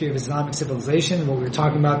the history of Islamic civilization, what we were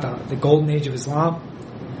talking about, the golden age of Islam,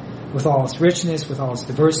 with all its richness, with all its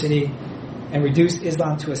diversity, and reduce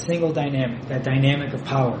Islam to a single dynamic, that dynamic of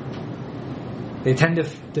power. They tend to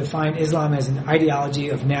define Islam as an ideology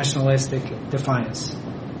of nationalistic defiance.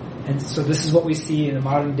 And so this is what we see in the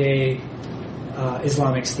modern day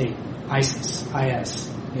Islamic State, ISIS.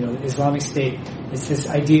 The Islamic State. It's this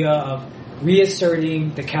idea of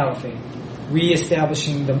reasserting the caliphate,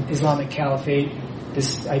 reestablishing the Islamic caliphate,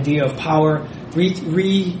 this idea of power,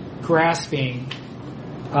 re-grasping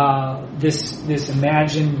this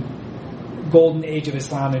imagined golden age of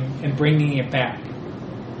Islam and bringing it back.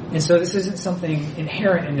 And so this isn't something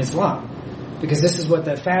inherent in Islam, because this is what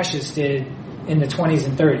the fascists did in the 20s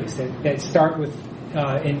and 30s, that start with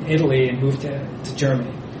in Italy and move to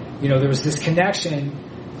Germany. There was this connection.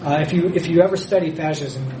 If you ever study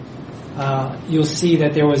fascism, you'll see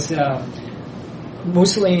that there was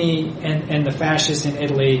Mussolini and the fascists in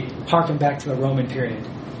Italy harken back to the Roman period.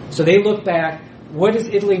 So they look back. What is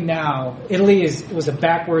Italy now? Italy was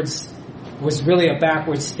really a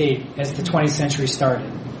backwards state as the 20th century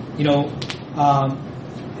started.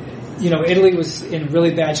 Italy was in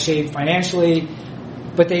really bad shape financially,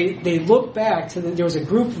 but they look back to there was a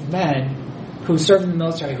group of men who served in the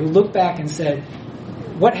military who looked back and said,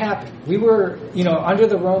 what happened? We were, under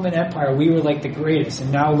the Roman Empire, we were like the greatest,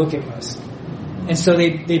 and now look at us. And so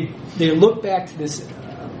they looked back to this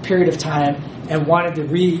period of time and wanted to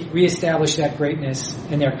reestablish that greatness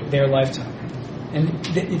in their lifetime. And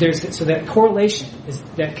so that correlation is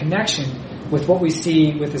that connection with what we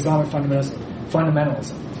see with Islamic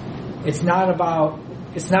fundamentalism. It's not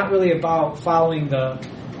really about following the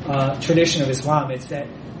tradition of Islam. It's that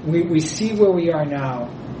we see where we are now,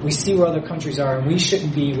 we see where other countries are, and we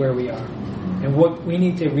shouldn't be where we are. And what we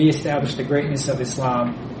need to reestablish the greatness of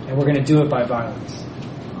Islam, and we're going to do it by violence.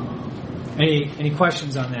 Any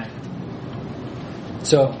questions on that?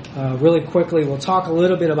 So, really quickly, we'll talk a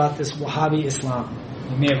little bit about this Wahhabi Islam.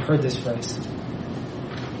 You may have heard this phrase.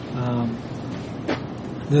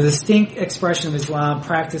 The distinct expression of Islam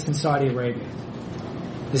practiced in Saudi Arabia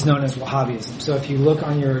is known as Wahhabism. So if you look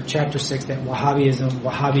on your chapter 6, that Wahhabism,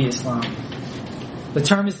 Wahhabi Islam. The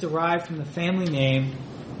term is derived from the family name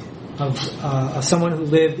of someone who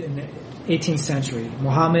lived in the 18th century,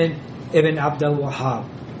 Muhammad ibn Abdul Wahhab.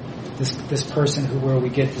 This person where we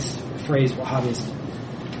get this phrase Wahhabism.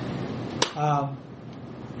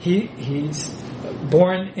 He's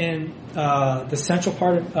born in the central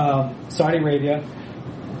part of Saudi Arabia,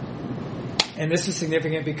 and this is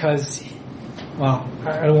significant because well,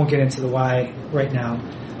 I won't get into the why right now,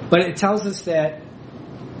 but it tells us that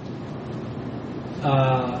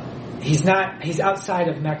he's outside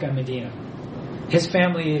of Mecca and Medina. His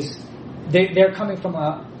family they're coming from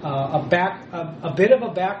a bit of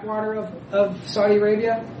a backwater of Saudi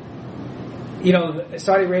Arabia. You know,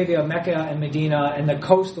 Saudi Arabia, Mecca and Medina, and the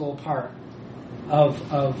coastal part of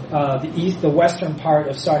the western part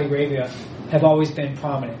of Saudi Arabia have always been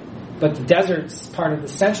prominent. But the deserts part of the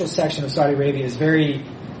central section of Saudi Arabia is very,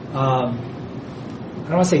 I don't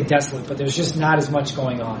want to say desolate, but there's just not as much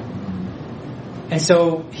going on. And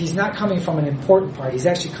so he's not coming from an important part. He's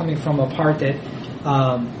actually coming from a part that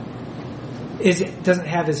doesn't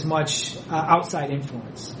have as much outside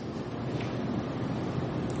influence.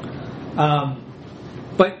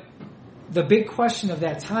 But the big question of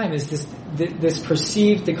that time is this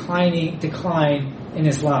perceived decline in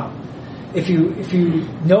Islam. If you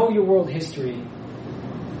know your world history,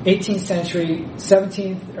 18th century,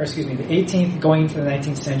 the 18th going into the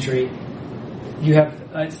 19th century, you have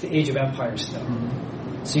it's the age of empires still.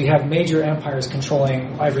 So you have major empires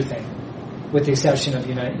controlling everything, with the exception of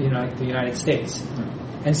the United States.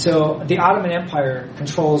 And so the Ottoman Empire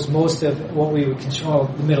controls most of what we would control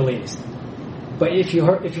the Middle East. But if you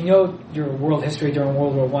know your world history during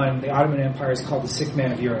World War I, the Ottoman Empire is called the sixth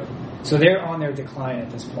man of Europe. So they're on their decline at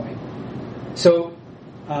this point. So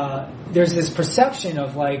there's this perception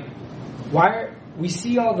of like, we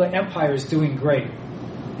see all the empires doing great,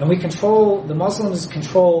 and the Muslims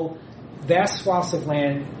control vast swaths of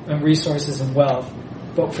land and resources and wealth,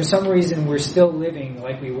 but for some reason we're still living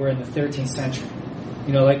like we were in the 13th century.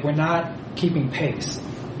 You know, like we're not keeping pace.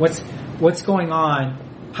 What's going on?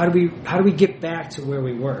 How do we get back to where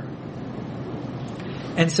we were?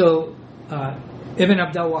 And so Ibn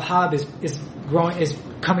Abdul Wahhab is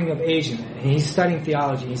coming of age in it. He's studying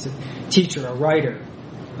theology. He's a teacher, a writer,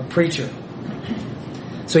 a preacher.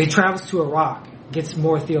 So he travels to Iraq, gets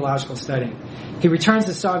more theological studying. He returns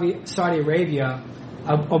to Saudi Arabia,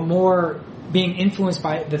 a more being influenced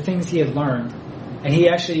by the things he had learned, and he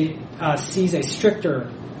actually sees a stricter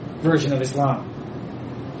version of Islam.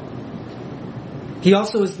 He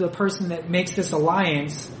also is the person that makes this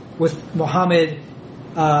alliance with Muhammad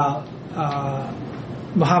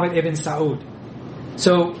ibn Saud.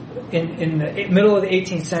 So in the middle of the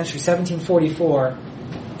 18th century, 1744,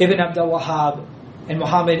 Ibn Abdul Wahhab and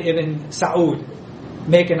Muhammad ibn Saud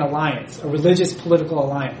make an alliance, a religious political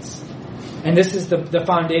alliance. And this is the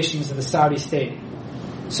foundations of the Saudi state.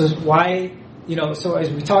 So so as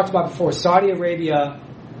we talked about before, Saudi Arabia,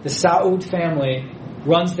 the Saud family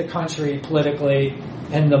runs the country politically,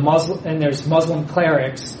 and there's Muslim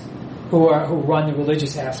clerics who run the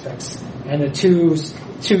religious aspects, and the two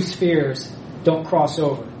spheres don't cross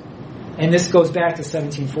over. And this goes back to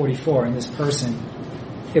 1744 and this person,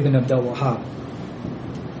 Ibn Abdul Wahhab.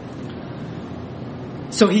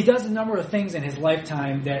 So he does a number of things in his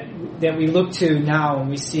lifetime that we look to now and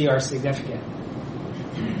we see are significant.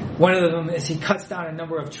 One of them is he cuts down a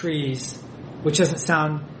number of trees, which doesn't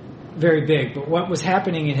sound very big, but what was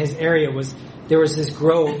happening in his area was there was this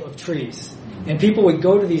grove of trees. And people would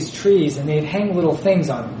go to these trees and they'd hang little things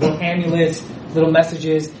on them, little amulets, little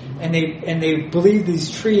messages, and they believed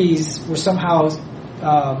these trees were somehow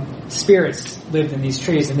spirits lived in these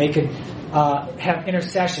trees, and they could have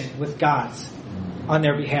intercession with gods on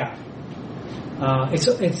their behalf.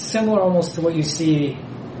 It's similar almost to what you see.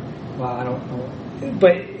 Well, I don't know,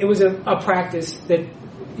 but it was a practice that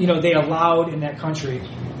they allowed in that country.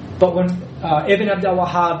 But when Ibn Abdul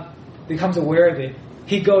Wahhab becomes aware of it,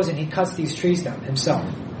 he goes and he cuts these trees down himself.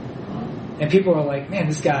 And people are like, man,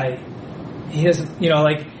 this guy, he doesn't,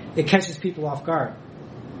 it catches people off guard.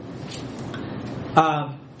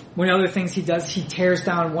 One of the other things he does, he tears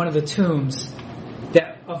down one of the tombs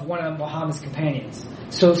of one of Muhammad's companions.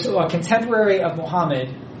 So a contemporary of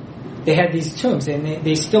Muhammad, they had these tombs, and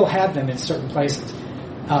they still have them in certain places,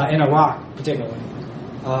 in Iraq particularly.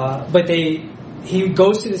 But he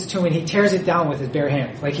goes to this tomb and he tears it down with his bare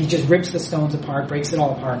hands. Like he just rips the stones apart, breaks it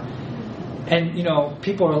all apart. And,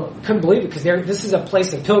 people couldn't believe it because this is a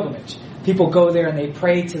place of pilgrimage. People go there and they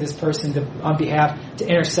pray to this person to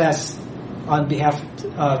intercess on behalf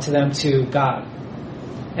to them to God.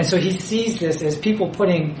 And so he sees this as people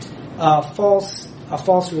putting a false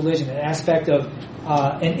religion, an aspect of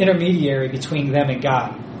an intermediary between them and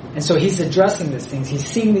God. And so he's addressing these things. He's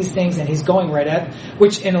seeing these things and he's going right at,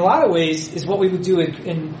 which in a lot of ways is what we would do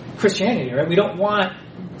in Christianity, right? We don't want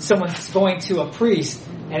someone going to a priest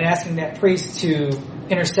and asking that priest to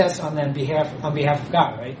intercess on behalf of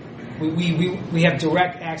God, right? We have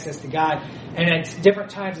direct access to God. And at different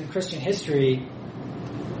times in Christian history,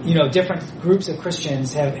 different groups of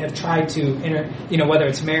Christians have tried to whether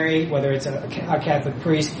it's Mary, whether it's a Catholic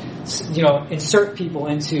priest, insert people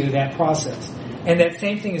into that process. And that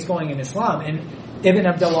same thing is going in Islam. And Ibn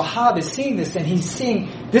Abdul Wahhab is seeing this, and he's seeing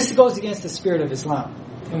this goes against the spirit of Islam,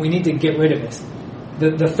 and we need to get rid of this.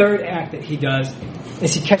 The third act that he does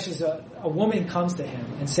is he catches a woman comes to him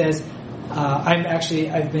and says,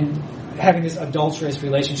 I've been having this adulterous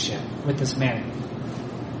relationship with this man.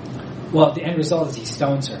 Well, the end result is he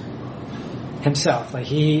stones her himself. Like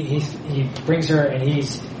he brings her, and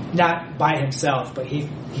he's not by himself, but he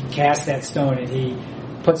casts that stone and he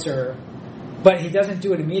puts her. But he doesn't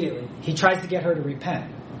do it immediately. He tries to get her to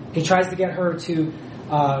repent. He tries to get her to.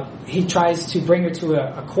 He tries to bring her to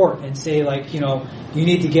a court and say, you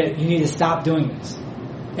need to stop doing this.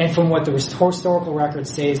 And from what the historical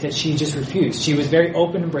records say is that she just refused. She was very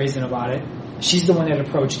open and brazen about it. She's the one that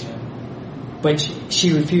approached him, but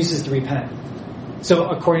she refuses to repent. So,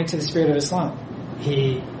 according to the spirit of Islam,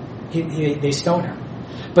 they stone her.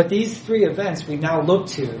 But these three events we now look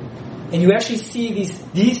to, and you actually see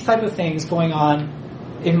these type of things going on.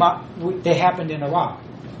 They happened in Iraq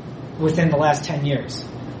within the last 10 years.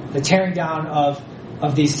 The tearing down of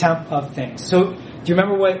these of things. So, do you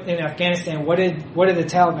remember what in Afghanistan? What did the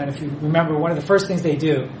Taliban? If you remember, one of the first things they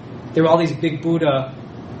do, there were all these big Buddha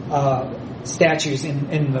statues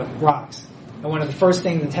in the rocks. And one of the first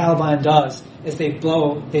things the Taliban does is they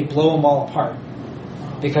blow them all apart,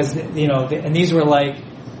 because and these were the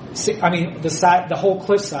whole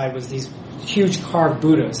cliffside was these huge carved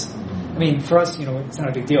Buddhas. I mean, for us, it's not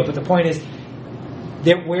a big deal. But the point is,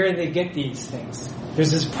 where they get these things.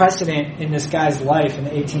 There's this precedent in this guy's life in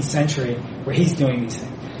the 18th century where he's doing these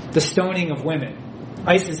things. The stoning of women.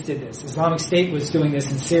 ISIS did this. Islamic State was doing this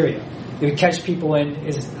in Syria. They would catch people there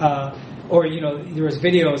was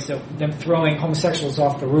videos of them throwing homosexuals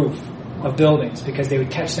off the roof of buildings because they would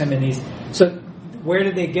catch them in these. So where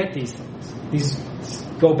did they get these things? These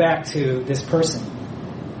go back to this person,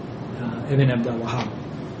 Ibn Abdul Wahhab.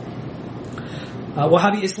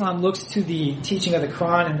 Wahhabi Islam looks to the teaching of the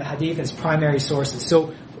Quran and the Hadith as primary sources.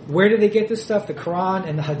 So where do they get this stuff? The Quran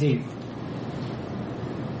and the Hadith.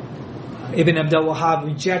 Ibn Abdul Wahhab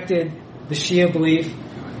rejected the Shia belief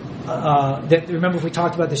remember we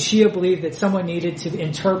talked about the Shia belief that someone needed to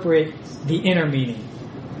interpret the inner meaning.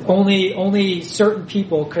 Only certain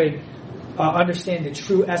people could understand the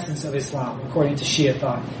true essence of Islam according to Shia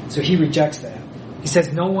thought. So he rejects that. He says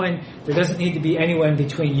there doesn't need to be anyone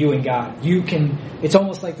between you and God. It's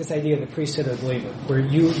almost like this idea of the priesthood of the believer, where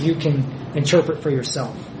you can interpret for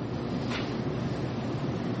yourself.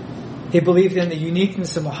 He believed in the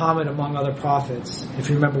uniqueness of Muhammad among other prophets. If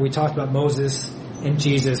you remember, we talked about Moses and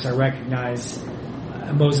Jesus are recognized,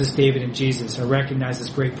 Moses, David, and Jesus are recognized as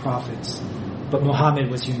great prophets. But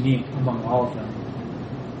Muhammad was unique among all of them.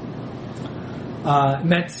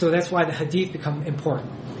 So that's why the Hadith become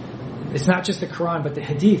important. It's not just the Quran, but the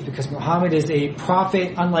Hadith, because Muhammad is a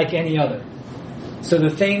prophet unlike any other. So the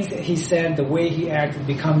things that he said, the way he acted,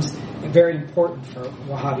 becomes very important for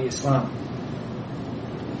Wahhabi Islam.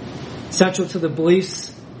 Central to the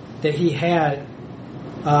beliefs that he had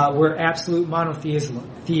were absolute monotheism.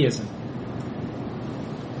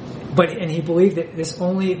 And he believed that this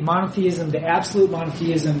only monotheism, the absolute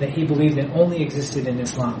monotheism that he believed in, only existed in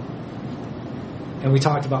Islam. And we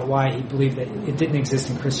talked about why he believed that it didn't exist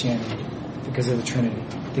in Christianity, because of the Trinity,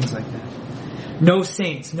 things like that. No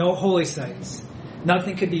saints, no holy sites.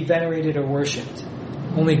 Nothing could be venerated or worshipped.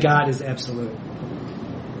 Only God is absolute.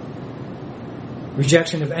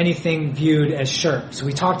 Rejection of anything viewed as shirk. So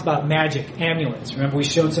we talked about magic, amulets. Remember, we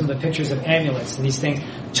showed some of the pictures of amulets and these things,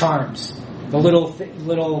 charms, the little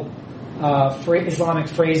Islamic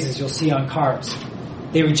phrases you'll see on cars.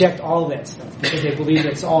 They reject all of that stuff because they believe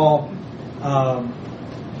it's all,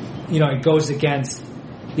 it goes against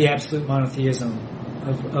the absolute monotheism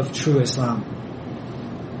of true Islam.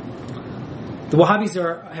 The Wahhabis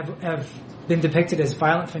have been depicted as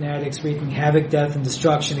violent fanatics wreaking havoc, death, and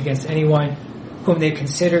destruction against anyone whom they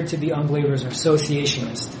considered to be unbelievers or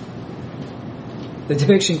associationists. The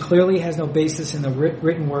depiction clearly has no basis in the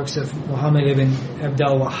written works of Muhammad ibn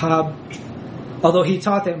Abdul Wahhab, although he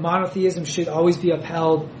taught that monotheism should always be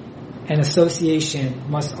upheld and association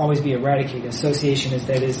must always be eradicated. Association is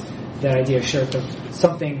that idea of shirk, of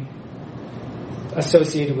something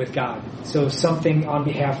associated with God. So something on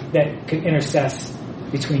behalf that could intercess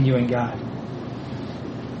between you and God.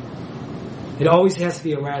 It always has to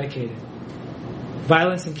be eradicated.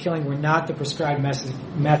 Violence and killing were not the prescribed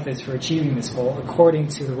methods for achieving this goal, according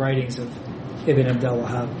to the writings of Ibn Abdul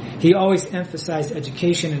Wahhab. He always emphasized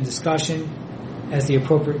education and discussion as the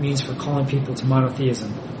appropriate means for calling people to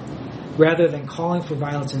monotheism. rather than calling for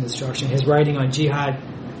violence and destruction. His writing on jihad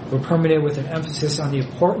were permeated with an emphasis on the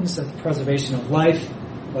importance of the preservation of life,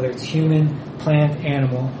 whether it's human, plant,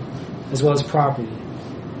 animal, as well as property.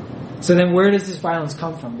 So then where does this violence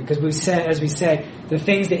come from? Because as we said, the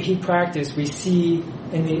things that he practiced, we see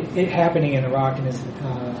it happening in Iraq and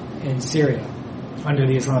in Syria under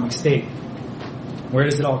the Islamic State. Where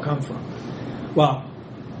does it all come from? Well,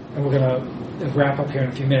 and we're going to wrap up here in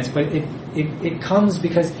a few minutes, but it comes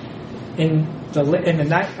because in the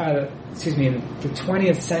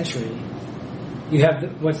 20th century, you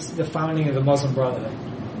have what's the founding of the Muslim Brotherhood.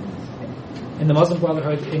 And the Muslim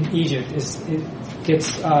Brotherhood in Egypt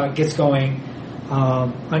gets going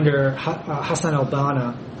under Hassan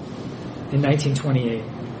al-Banna in 1928.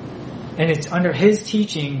 And it's under his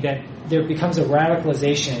teaching that there becomes a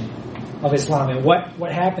radicalization of Islam. And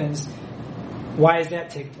what happens, why does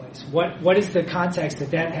that take place? What is the context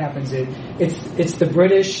that happens in? It's the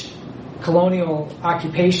British colonial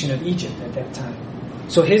occupation of Egypt at that time.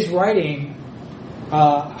 So his writing,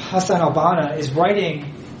 Hassan al-Banna is writing,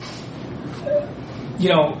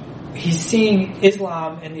 he's seeing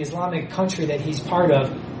Islam and the Islamic country that he's part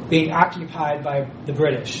of being occupied by the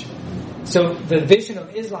British. So the vision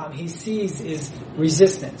of Islam he sees is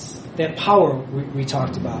resistance, that power we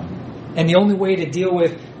talked about. And the only way to deal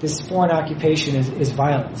with this foreign occupation is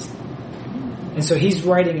violence. And so he's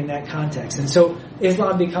writing in that context. And so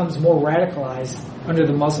Islam becomes more radicalized under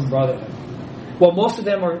the Muslim Brotherhood. Well, most of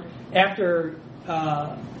them are after,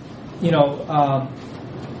 the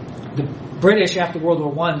British after World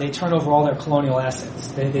War I, they turn over all their colonial assets.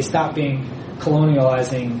 They stop being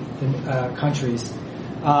colonializing countries.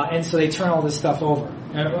 And so they turn all this stuff over.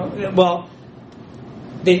 Well,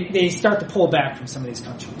 they start to pull back from some of these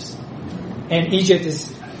countries. And Egypt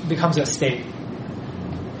becomes a state.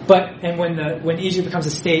 And when Egypt becomes a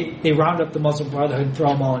state, they round up the Muslim Brotherhood and throw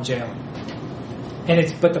them all in jail.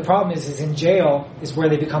 But the problem is in jail is where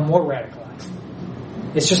they become more radicalized.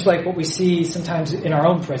 It's just like what we see sometimes in our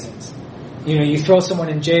own prisons. You throw someone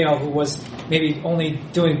in jail who was maybe only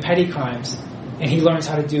doing petty crimes, and he learns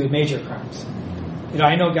how to do major crimes.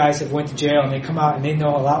 I know guys that went to jail and they come out and they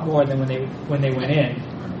know a lot more than when they went in,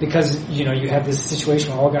 because you have this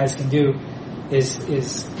situation where all guys can do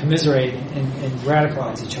is commiserate and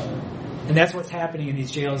radicalize each other, and that's what's happening in these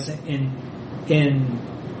jails in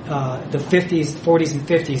the 50s, 40s, and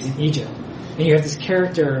 50s in Egypt. And you have this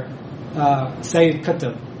character, Sayyid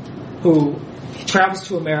Qutb, who travels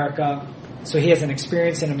to America. So he has an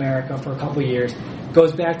experience in America for a couple of years,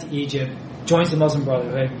 goes back to Egypt, joins the Muslim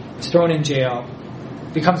Brotherhood, is thrown in jail,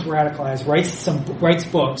 becomes radicalized, writes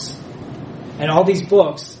books, and all these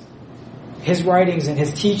books, his writings and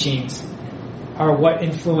his teachings, are what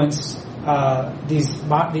influence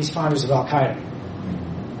these founders of Al Qaeda.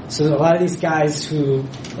 So there's a lot of these guys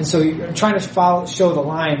and so you're trying to show the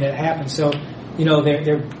line that happens. So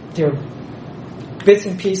they're bits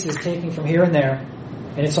and pieces taken from here and there.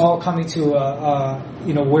 And it's all coming to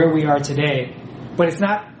where we are today, but it's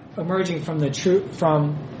not emerging from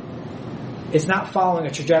it's not following a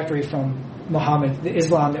trajectory from Muhammad, the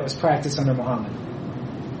Islam that was practiced under Muhammad.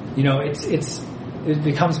 It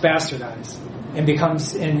becomes bastardized and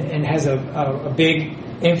becomes and has a big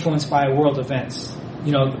influence by world events.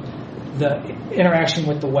 The interaction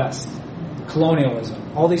with the West,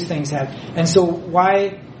 colonialism, all these things have. And so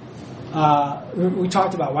why we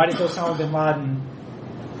talked about why did Osama bin Laden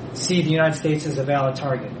see the United States as a valid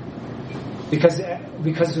target? Because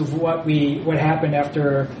of what happened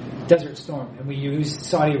after Desert Storm, and we used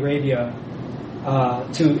Saudi Arabia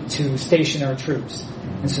to station our troops,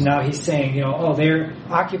 and so now he's saying, they're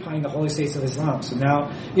occupying the holy states of Islam. So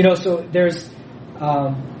now, so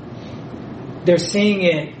they're seeing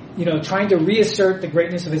it, trying to reassert the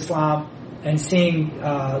greatness of Islam, and seeing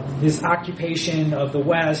this occupation of the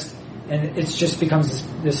West, and it just becomes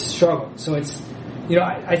this struggle. So it's.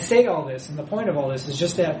 I say all this, and the point of all this is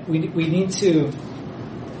just that we need to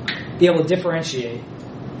be able to differentiate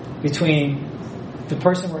between the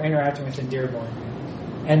person we're interacting with in Dearborn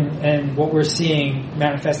and what we're seeing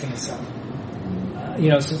manifesting itself.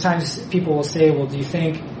 Sometimes people will say, "Well, do you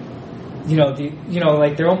think,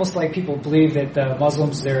 like they're almost like people believe that the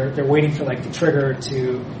Muslims they're waiting for like the trigger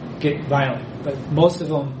to get violent, but most of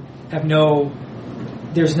them have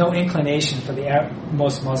there's no inclination for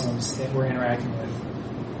most Muslims that we're interacting with,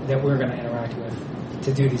 that we're going to interact with,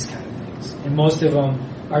 to do these kind of things. And most of them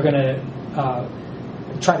are going to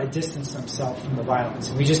try to distance themselves from the violence.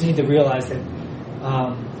 And we just need to realize that,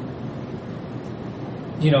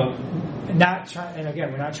 we're not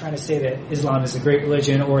trying to say that Islam is a great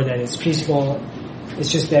religion or that it's peaceful.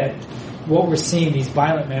 It's just that what we're seeing, these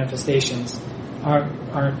violent manifestations,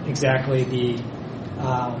 aren't exactly the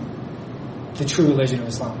true religion of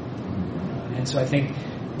Islam. And so I think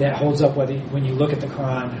that holds up when you look at the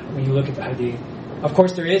Quran, when you look at the Hadith. Of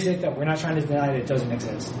course, there is it that we're not trying to deny that it doesn't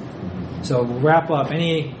exist. So we'll wrap up.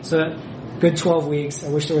 Good 12 weeks. I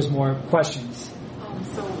wish there was more questions.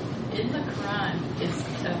 So in the Quran, if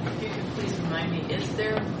you could please remind me, is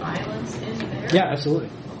there violence in there? Yeah, absolutely.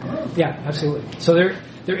 Yeah, absolutely. So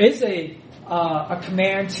there is a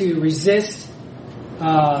command to resist,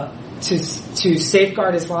 to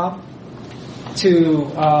safeguard Islam,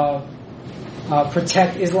 to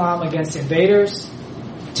protect Islam against invaders,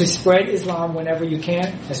 to spread Islam whenever you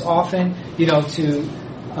can, as often, to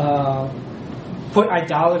put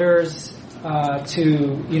idolaters,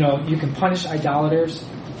 you can punish idolaters,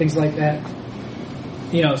 things like that.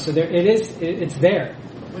 So it's there.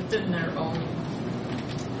 Within their own.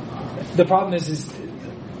 The problem is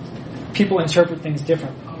people interpret things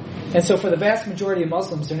differently. And so for the vast majority of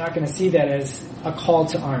Muslims, they're not going to see that as a call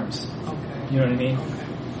to arms. Okay. You know what I mean?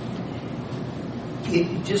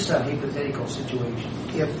 Just a hypothetical situation.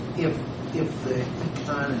 If the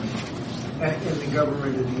economy and the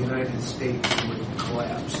government of the United States would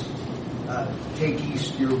collapse, take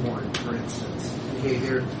East Dearborn for instance. Okay,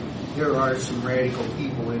 there are some radical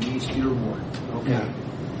people in East Dearborn. Okay, yeah.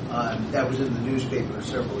 That was in the newspaper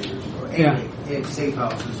several years ago. Anyway, yeah. Safe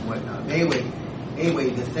houses and whatnot. Anyway,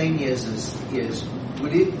 the thing is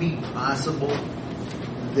would it be possible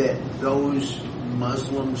that those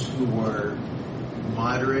Muslims who are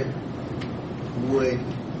moderate would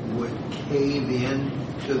cave in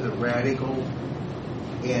to the radical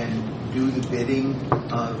and do the bidding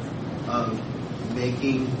of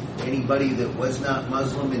making anybody that was not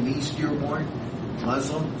Muslim in East Dearborn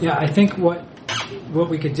Muslim? Yeah, I think what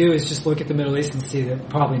we could do is just look at the Middle East and see that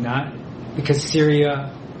probably not, because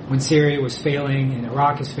when Syria was failing and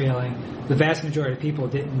Iraq is failing, the vast majority of people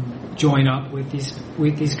didn't join up with these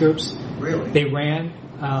groups. Really? They ran.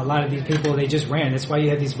 A lot of these people, they just ran. That's why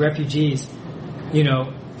you have these refugees,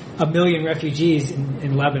 1 million refugees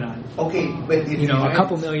in Lebanon. Okay, but if a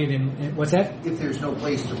couple million in what's that? If there's no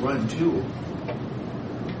place to run to.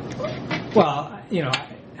 Well,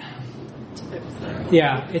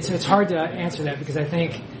 yeah, it's hard to answer that, because I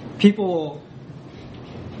think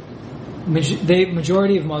the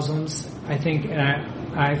majority of Muslims, I think, and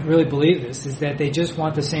I really believe this, is that they just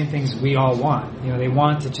want the same things we all want. They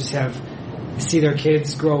want to just see their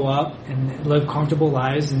kids grow up and live comfortable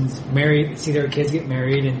lives and see their kids get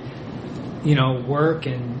married and, work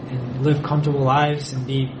and live comfortable lives and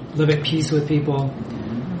live at peace with people.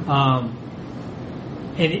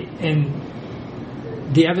 And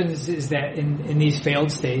the evidence is that in these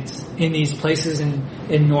failed states, in these places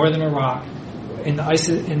in northern Iraq, in the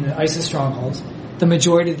ISIS strongholds, the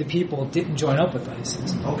majority of the people didn't join up with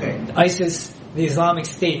ISIS. Okay. ISIS, the Islamic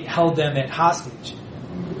State, held them at hostage,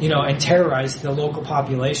 and terrorized the local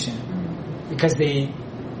population because they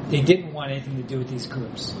didn't want anything to do with these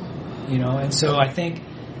groups, And so I think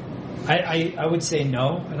I would say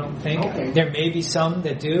no. I don't think. Okay. There may be some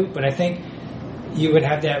that do, but I think you would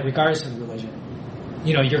have that regardless of the religion.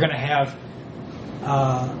 You're going to have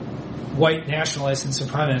white nationalists and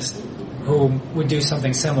supremacists who would do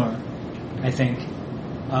something similar, I think.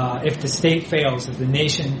 If the state fails, if the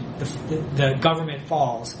nation, the government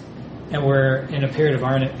falls, and we're in a period of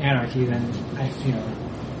anarchy, then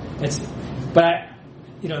that's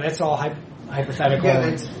all hypothetical.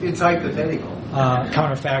 Yeah, it's hypothetical,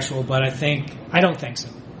 counterfactual. But I don't think so.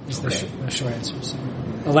 Is the short answer. So.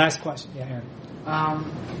 The last question, yeah, Aaron.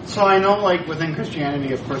 So I know, within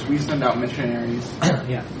Christianity, of course, we send out missionaries.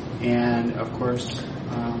 Yeah. And of course,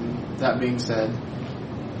 that being said,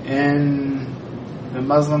 in the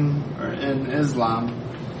Muslim or in Islam,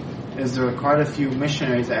 is there quite a few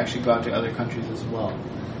missionaries that actually go out to other countries as well?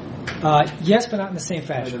 Yes, but not in the same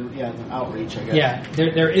fashion. The outreach, I guess. Yeah,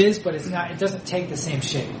 there is, but it's not. It doesn't take the same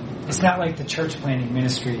shape. It's not like the church planting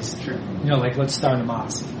ministries. Sure. Let's start a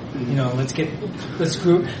mosque. Mm-hmm. Let's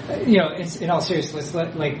group. In all seriousness,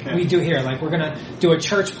 we do here. We're going to do a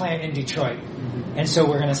church plant in Detroit, mm-hmm. and so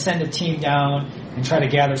we're going to send a team down and try to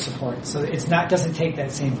gather support. So doesn't take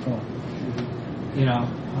that same form.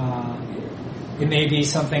 Mm-hmm. It may be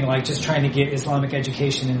something like just trying to get Islamic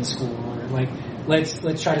education in the school, or let's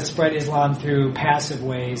try to spread Islam through passive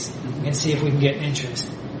ways mm-hmm. and see if we can get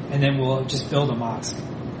interest, and then we'll just build a mosque.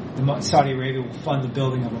 Saudi Arabia will fund the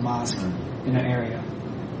building of a mosque in an area,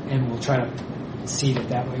 and we'll try to seed it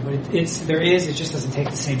that way. But it just doesn't take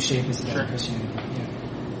the same shape as the Christianity. Yeah.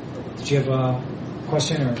 Did you have a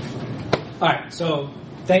question? All right, so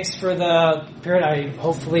thanks for the period.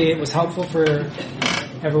 Hopefully it was helpful for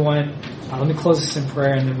everyone. Let me close this in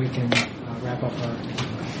prayer, and then we can wrap wrap up our...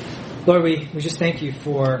 Lord, we just thank you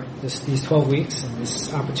for these 12 weeks and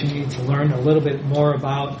this opportunity to learn a little bit more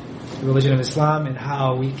about the religion of Islam and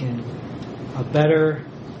how we can better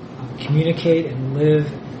communicate and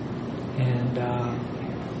live and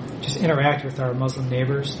just interact with our Muslim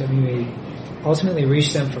neighbors, that we may ultimately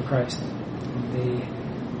reach them for Christ.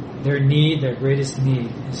 Their greatest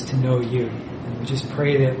need is to know you. And we just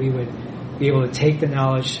pray that we would be able to take the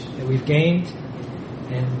knowledge that we've gained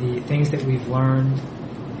and the things that we've learned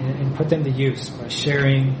and put them to use by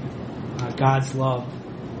sharing God's love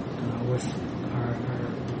with our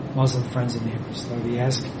Muslim friends and neighbors. Lord, we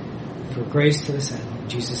ask for grace to this end. In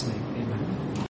Jesus' name, amen.